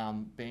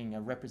being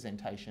a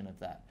representation of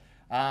that.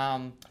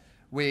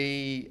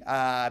 We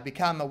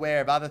become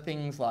aware of other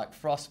things like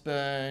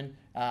frostburn.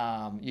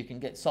 You can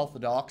get sulfur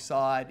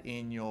dioxide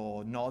in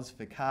your NOS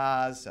for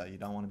cars, so you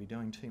don't want to be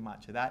doing too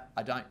much of that.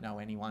 I don't know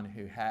anyone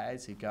who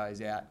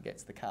goes out and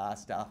gets the car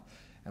stuff,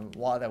 and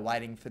while they're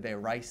waiting for their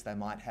race, they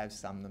might have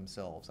some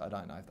themselves. I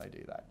don't know if they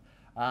do that.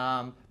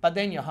 But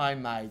then your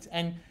homemades.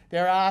 And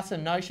there are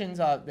some notions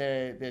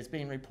there's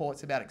been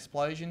reports about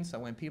explosions. So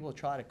when people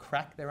try to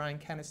crack their own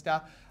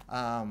canister,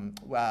 Cameron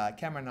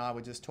and I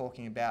were just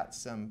talking about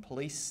some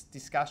police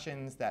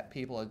discussions that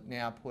people are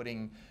now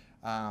putting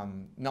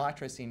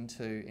nitrous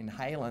into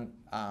inhalant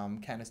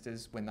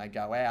canisters when they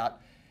go out.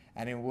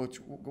 And we're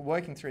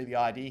working through the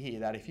idea here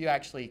that if you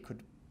actually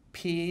could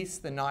pierce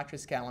the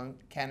nitrous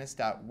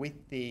canister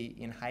with the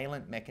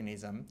inhalant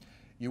mechanism,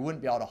 you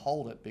wouldn't be able to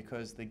hold it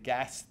because the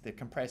gas, the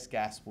compressed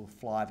gas, will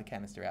fly the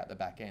canister out the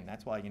back end.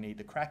 That's why you need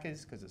the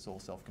crackers, because it's all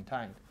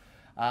self-contained.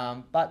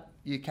 But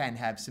you can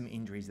have some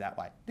injuries that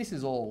way. This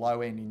is all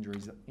low-end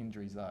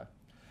injuries though.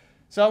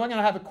 So we're going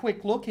to have a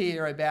quick look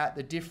here about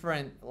the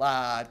different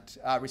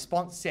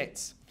response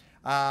sets.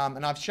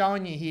 And I've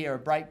shown you here a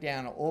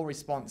breakdown of all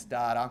response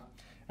data.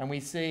 And we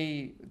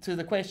see, to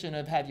the question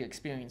of have you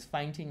experienced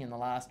fainting in the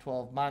last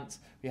 12 months,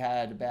 we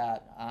had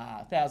about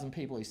 1,000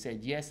 people who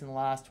said yes in the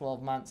last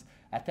 12 months,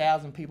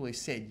 1,000 people who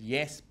said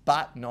yes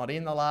but not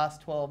in the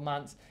last 12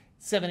 months,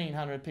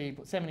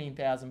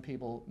 17,000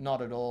 people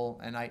not at all,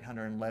 and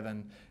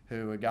 811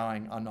 who are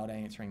going, I'm not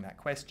answering that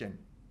question.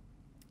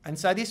 And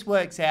so this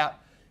works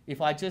out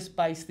if I just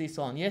base this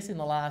on, yes, in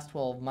the last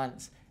 12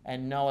 months,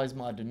 and no as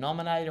my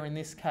denominator in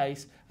this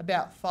case,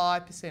 about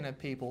 5% of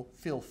people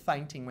feel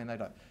fainting when they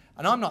do.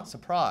 And I'm not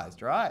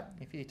surprised, right?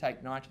 If you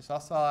take nitrous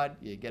oxide,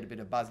 you get a bit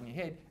of buzz in your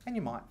head, and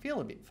you might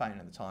feel a bit faint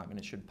at the time, and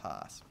it should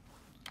pass.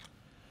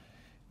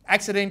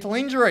 Accidental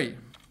injury.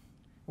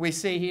 We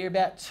see here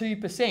about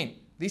 2%.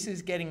 This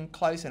is getting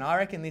close, and I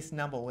reckon this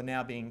number will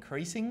now be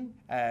increasing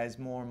as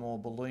more and more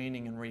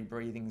ballooning and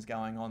rebreathing is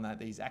going on, that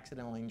these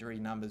accidental injury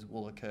numbers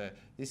will occur.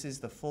 This is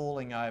the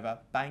falling over,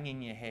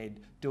 banging your head,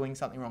 doing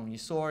something wrong. You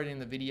saw it in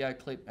the video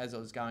clip as I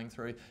was going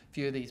through. A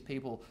few of these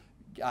people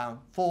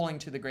falling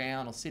to the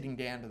ground or sitting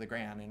down to the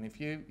ground. And if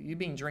you've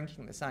been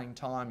drinking at the same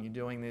time, you're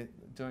doing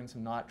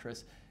some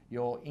nitrous,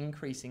 you're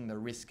increasing the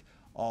risk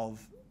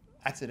of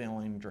accidental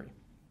injury.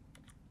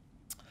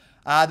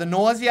 The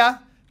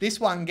nausea. This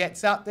one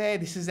gets up there.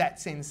 This is that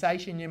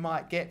sensation you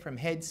might get from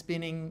head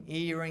spinning,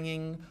 ear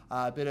ringing,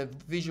 a bit of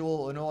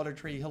visual and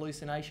auditory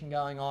hallucination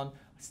going on.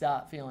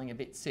 Start feeling a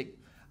bit sick.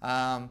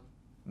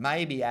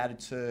 Maybe added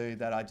to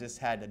that I just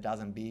had a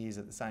dozen beers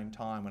at the same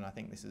time, when I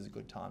think this is a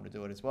good time to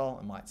do it as well.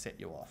 It might set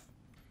you off.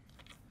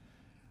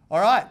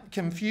 All right,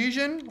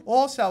 confusion,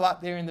 also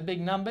up there in the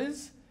big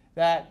numbers.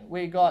 That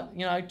we got,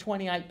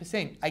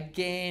 28%.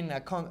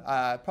 Again,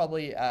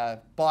 probably a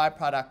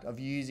byproduct of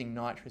using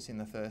nitrous in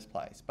the first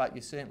place. But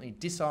you're certainly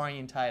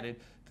disorientated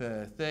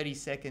for 30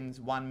 seconds,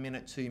 1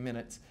 minute, 2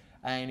 minutes.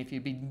 And if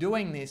you've been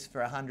doing this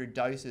for 100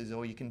 doses,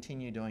 or you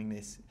continue doing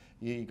this,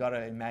 you've got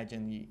to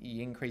imagine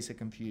the increase of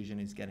confusion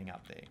is getting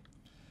up there.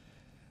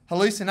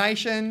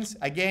 Hallucinations,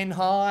 again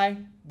high.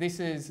 This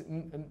is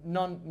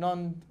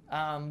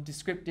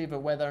non-descriptive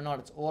of whether or not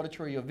it's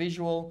auditory or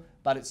visual,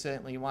 but it's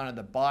certainly one of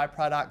the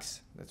byproducts.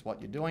 That's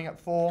what you're doing it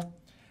for.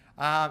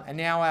 And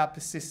now our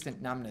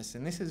persistent numbness.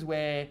 And this is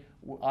where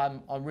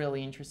I'm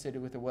really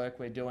interested with the work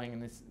we're doing,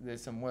 and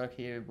there's some work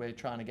here we're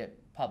trying to get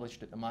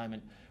published at the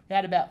moment. We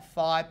had about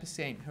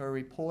 5% who are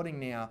reporting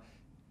now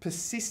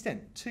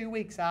persistent, 2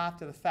 weeks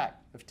after the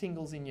fact, of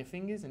tingles in your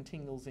fingers and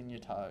tingles in your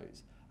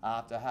toes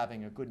after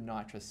having a good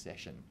nitrous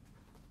session.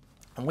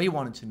 And we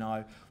wanted to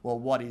know, well,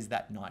 what is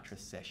that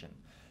nitrous session?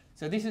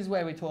 So this is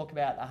where we talk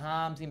about the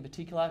harms in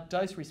particular,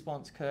 dose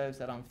response curves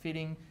that I'm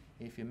fitting.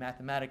 If you're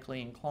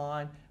mathematically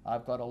inclined,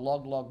 I've got a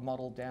log-log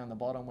model down the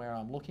bottom where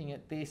I'm looking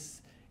at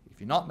this. If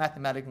you're not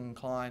mathematically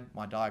inclined,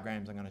 my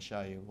diagrams I'm going to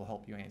show you will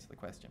help you answer the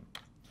question.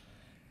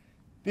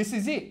 This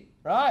is it,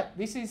 right?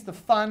 This is the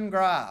fun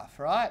graph,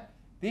 right?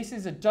 This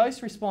is a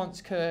dose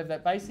response curve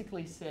that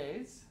basically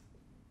says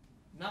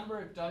number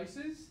of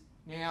doses.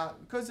 Now,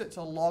 because it's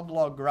a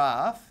log-log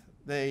graph,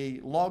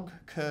 the log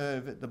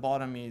curve at the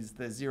bottom is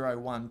the 0,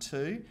 1,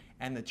 2,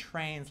 and the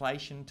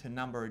translation to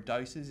number of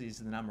doses is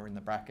the number in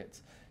the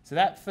brackets. So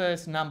that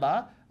first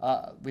number,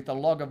 with a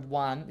log of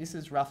 1, this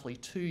is roughly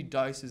 2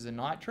 doses of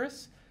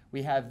nitrous.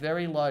 We have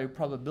very low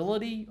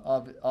probability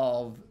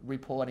of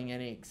reporting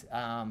any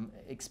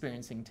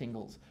experiencing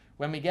tingles.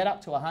 When we get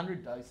up to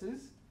 100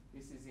 doses,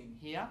 this is in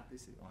here,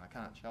 I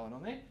can't show it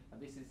on there, but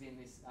this is in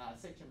this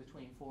section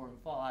between 4 and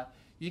 5,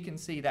 you can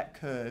see that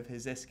curve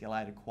has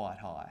escalated quite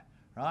high,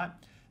 right?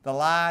 The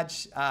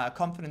large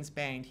confidence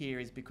band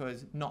here is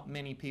because not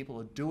many people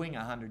are doing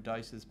 100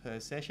 doses per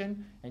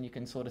session, and you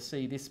can sort of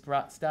see this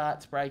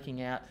starts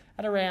breaking out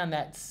at around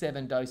that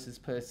 7 doses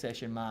per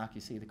session mark. You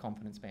see the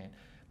confidence band.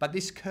 But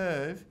this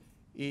curve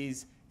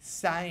is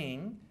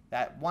saying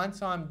that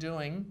once I'm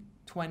doing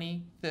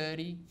 20,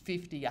 30,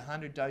 50,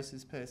 100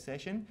 doses per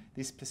session,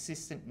 this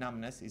persistent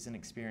numbness is an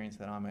experience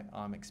that I'm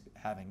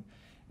having.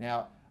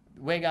 Now,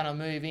 we're going to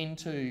move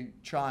into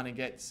trying to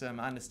get some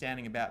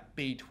understanding about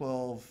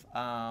B12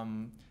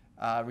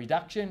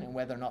 reduction and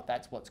whether or not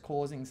that's what's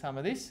causing some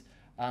of this.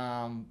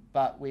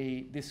 But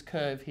this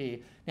curve here,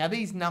 now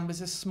these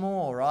numbers are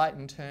small, right,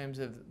 in terms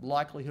of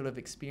likelihood of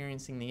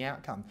experiencing the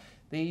outcome.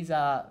 These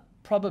are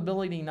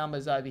probability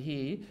numbers over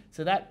here,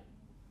 so that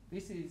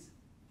this is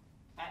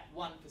at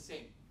 1%,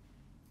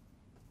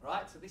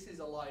 right? So this is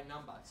a low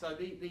number. So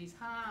these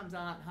harms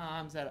aren't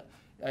harms that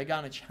are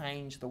going to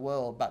change the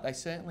world, but they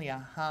certainly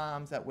are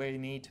harms that we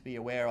need to be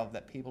aware of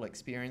that people are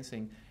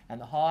experiencing,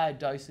 and the higher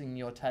dosing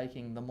you're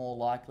taking, the more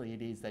likely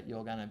it is that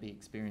you're going to be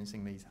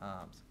experiencing these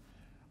harms.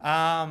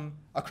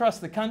 Across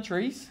the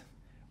countries,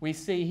 we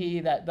see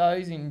here that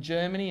those in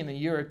Germany and the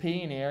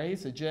European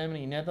areas, so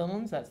Germany and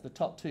Netherlands, that's the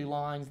top 2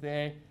 lines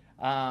there,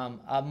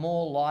 are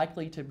more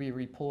likely to be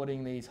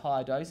reporting these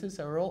high doses.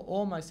 So we're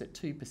almost at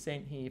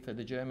 2% here for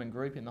the German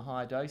group in the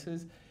high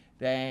doses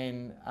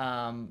than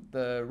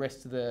the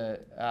rest of the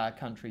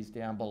countries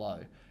down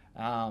below.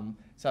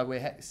 So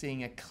we're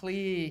seeing a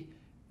clear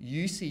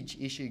usage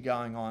issue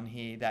going on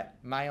here that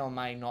may or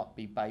may not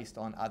be based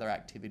on other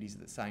activities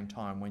at the same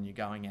time when you're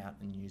going out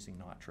and using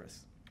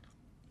nitrous.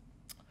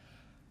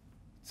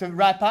 So to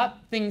wrap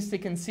up, things to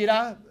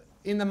consider.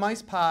 In the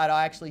most part,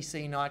 I actually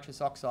see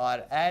nitrous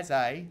oxide as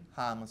a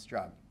harmless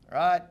drug,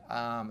 right?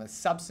 A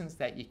substance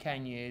that you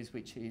can use,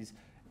 which is,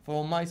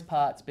 for most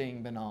parts,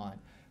 being benign.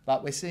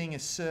 But we're seeing a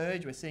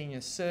surge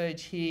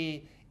here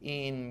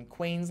in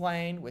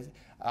Queensland.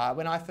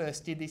 When I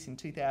first did this in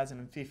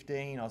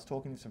 2015, I was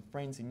talking to some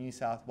friends in New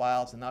South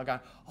Wales, and they were going,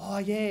 oh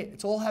yeah,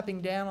 it's all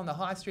happening down on the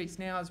high streets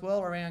now as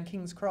well, around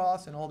King's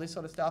Cross and all this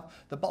sort of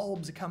stuff. The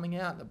bulbs are coming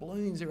out, the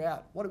balloons are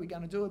out. What are we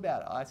going to do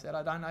about it? I said,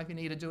 I don't know if you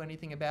need to do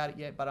anything about it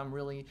yet, but I'm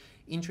really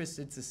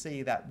interested to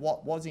see that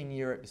what was in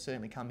Europe has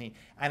certainly come here,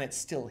 and it's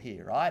still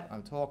here, right? I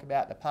talked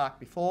about the park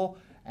before,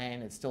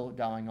 and it's still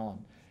going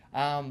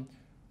on.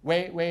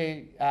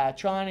 We're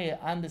trying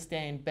to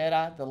understand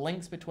better the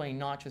links between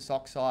nitrous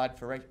oxide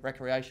for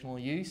recreational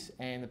use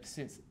and the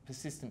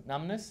persistent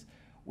numbness.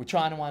 We're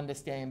trying to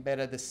understand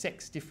better the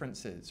sex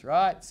differences,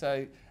 right?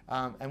 So,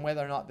 and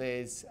whether or not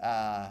there's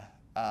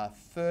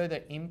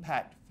further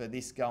impact for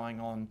this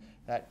going on.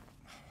 That,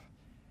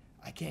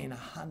 again,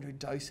 100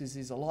 doses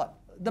is a lot.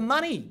 The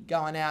money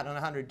going out on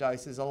 100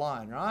 doses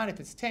alone, right? If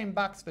it's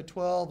 $10 for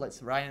 12,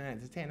 let's rate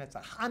it to 10, that's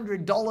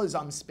 $100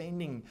 I'm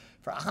spending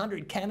for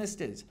 100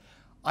 canisters.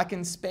 I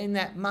can spend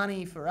that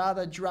money for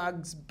other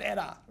drugs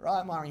better,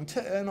 right? My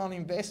return on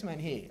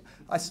investment here.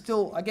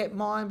 I get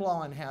mind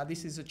blown how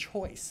this is a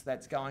choice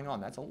that's going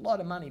on. That's a lot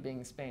of money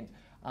being spent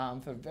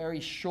for very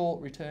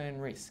short return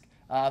risk,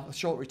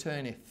 short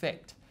return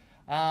effect.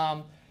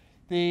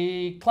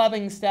 The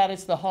clubbing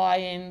status, the high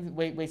end,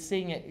 we're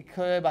seeing it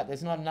occur, but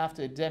there's not enough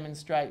to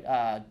demonstrate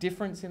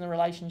difference in the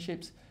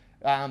relationships.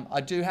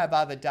 I do have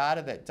other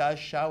data that does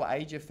show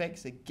age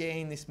effects.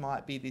 Again, this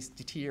might be this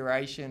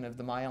deterioration of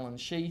the myelin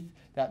sheath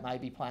that may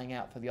be playing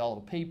out for the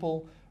older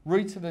people.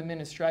 Routes of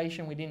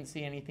administration, we didn't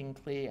see anything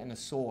clear, and a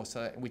source,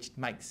 which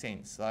makes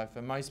sense. So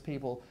for most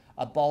people,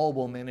 a bulb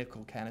or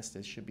medical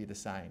canisters should be the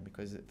same,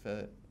 because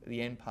for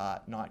the end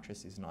part,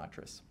 nitrous is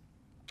nitrous.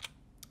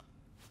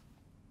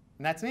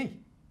 And that's me.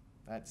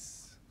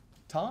 That's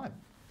time.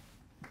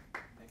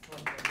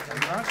 Excellent. Thank you very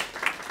much.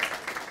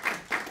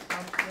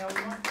 Now we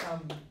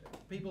might,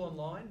 people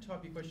online,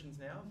 type your questions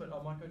now, but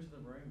I might go to the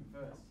room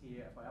first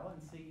here at Bala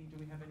and see, do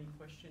we have any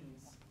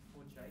questions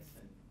for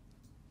Jason?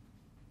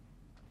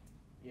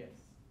 Yes.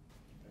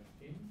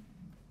 Tim?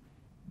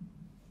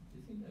 Do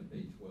you think that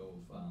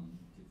B12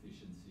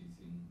 deficiencies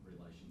in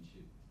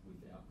relationship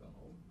with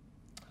alcohol,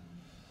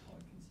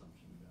 high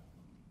consumption of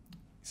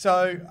alcohol?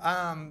 So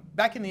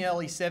back in the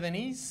early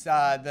 70s,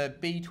 the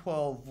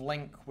B12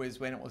 link was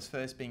when it was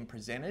first being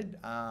presented,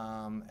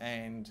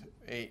 and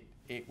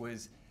it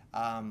was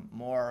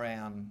more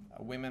around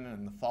women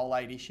and the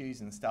folate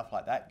issues and stuff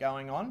like that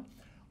going on.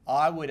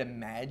 I would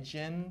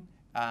imagine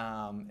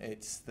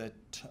it's the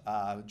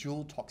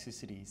dual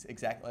toxicities.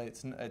 Exactly,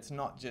 it's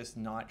not just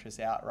nitrous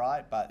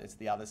outright, but it's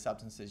the other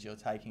substances you're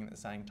taking at the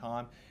same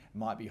time. It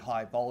might be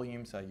high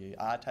volume, so you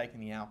are taking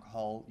the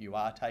alcohol, you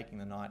are taking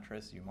the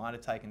nitrous, you might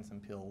have taken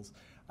some pills,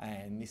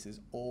 and this is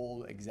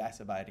all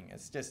exacerbating.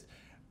 It's just,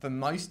 for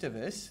most of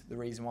us, the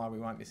reason why we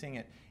won't be seeing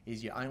it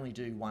is you only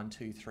do 1,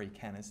 2, 3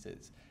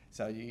 canisters.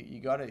 So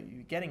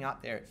you're getting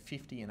up there at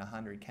 50 and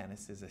 100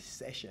 canisters a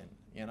session.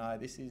 You know,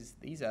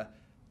 these are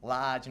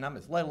large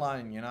numbers, let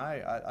alone, you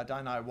know, I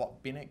don't know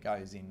what bin it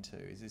goes into.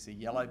 Is this a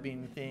yellow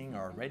bin thing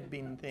or a red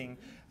bin thing?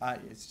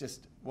 It's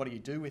just, what do you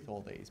do with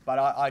all these? But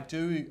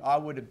I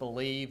would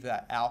believe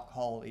that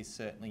alcohol is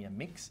certainly a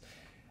mix.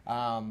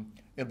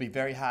 It'll be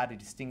very hard to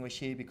distinguish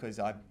here, because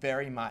I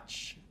very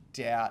much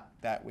doubt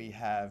that we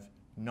have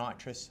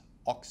nitrous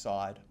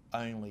oxide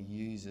only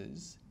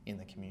users in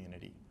the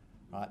community.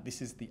 Right?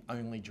 This is the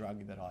only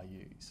drug that I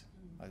use.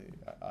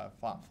 I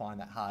find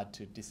that hard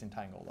to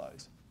disentangle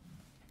those.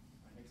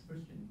 Next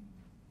question.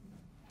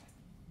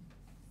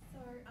 So,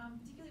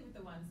 particularly with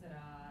the ones that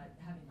are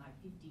having like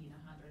 50 and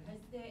 100, has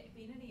there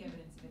been any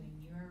evidence of any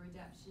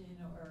neuroreduction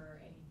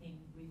or anything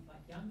with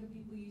like younger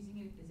people using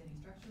it, if there's any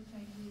structural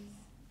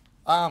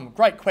changes?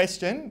 Great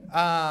question.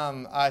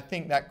 I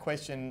think that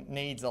question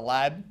needs a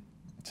lab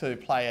to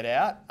play it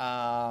out.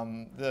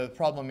 The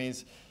problem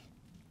is,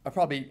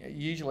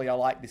 usually I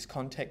like this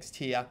context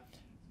here.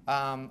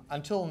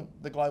 Until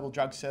the Global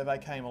Drug Survey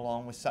came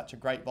along with such a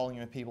great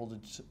volume of people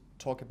to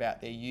talk about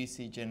their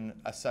usage and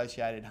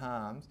associated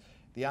harms,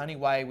 the only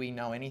way we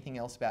know anything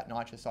else about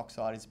nitrous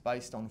oxide is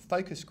based on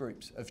focus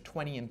groups of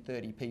 20 and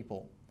 30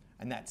 people.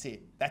 And that's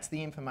it. That's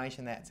the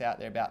information that's out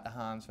there about the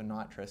harms for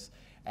nitrous.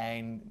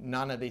 And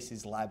none of this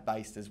is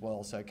lab-based as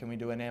well. So can we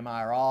do an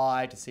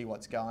MRI to see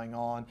what's going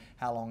on?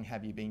 How long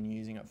have you been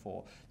using it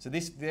for? So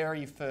this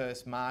very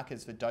first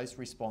markers for dose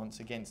response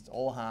against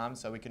all harms,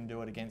 so we can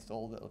do it against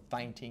all the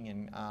fainting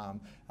and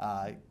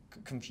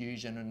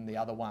confusion and the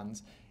other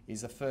ones,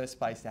 is the first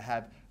place to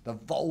have the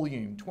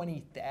volume,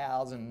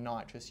 20,000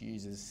 nitrous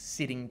users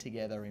sitting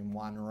together in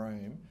one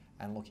room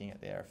and looking at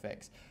their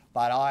effects.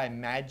 But I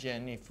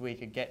imagine if we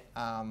could get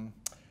an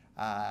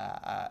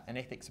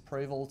ethics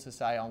approval to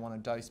say I want to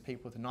dose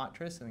people with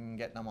nitrous and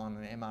get them on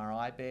an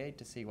MRI bed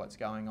to see what's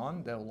going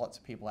on, there are lots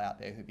of people out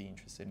there who'd be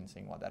interested in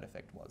seeing what that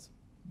effect was.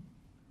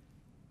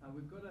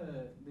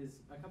 There's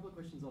a couple of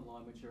questions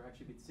online which are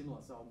actually a bit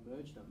similar, so I'll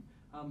merge them.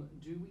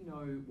 Do we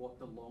know what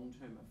the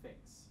long-term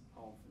effects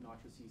of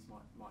nitrous use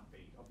might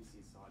be, obviously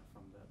aside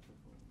from the...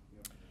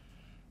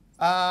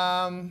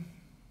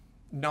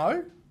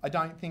 No. I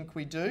don't think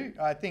we do.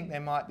 I think there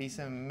might be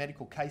some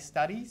medical case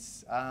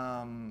studies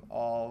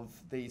of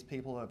these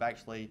people who have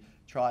actually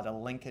tried to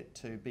link it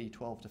to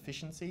B12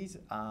 deficiencies.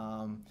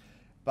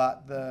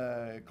 But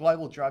the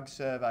global drug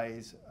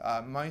surveys,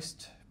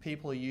 most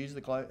people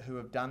who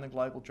have done the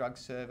global drug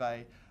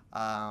survey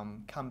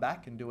come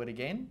back and do it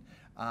again.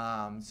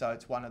 So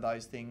it's one of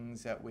those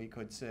things that we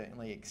could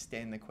certainly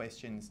extend the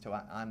questions to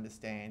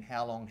understand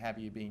how long have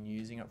you been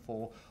using it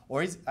for,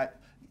 or is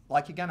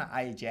like you're going to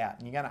age out,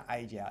 and you're going to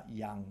age out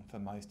young for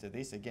most of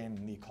this.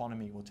 Again, the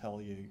economy will tell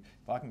you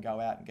if I can go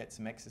out and get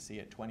some ecstasy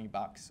at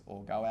 $20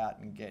 or go out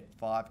and get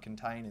 5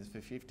 containers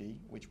for 50,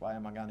 which way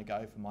am I going to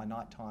go for my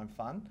nighttime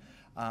fun?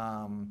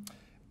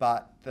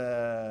 But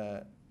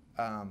the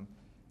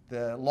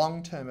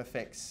long-term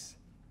effects,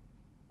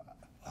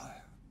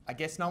 I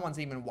guess no one's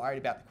even worried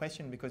about the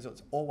question because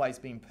it's always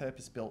been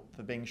purpose-built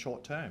for being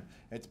short-term.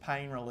 It's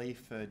pain relief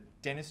for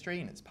dentistry,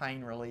 and it's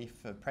pain relief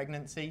for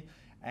pregnancy,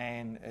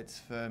 and it's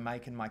for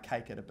making my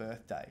cake at a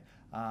birthday.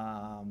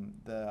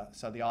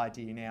 So the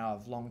idea now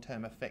of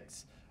long-term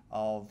effects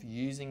of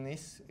using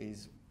this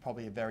is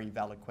probably a very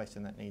valid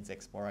question that needs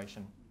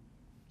exploration.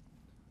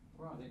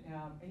 Right,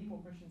 any more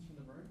questions from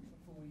the room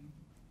before we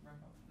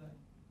wrap up today?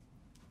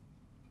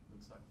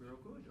 Looks like we're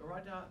all good. All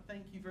right,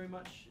 thank you very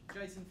much,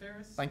 Jason,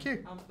 Ferris. Thank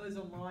you. Those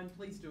online,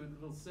 please do a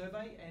little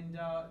survey, and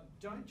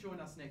don't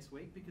join us next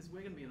week because we're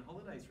going to be on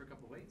holidays for a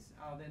couple of weeks.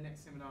 Their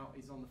next seminar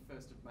is on the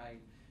 1st of May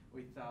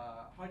with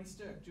Heidi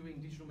Stirk doing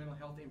digital mental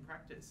health in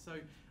practice. So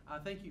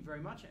thank you very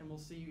much, and we'll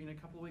see you in a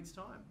couple of weeks'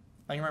 time.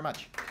 Thank you very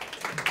much.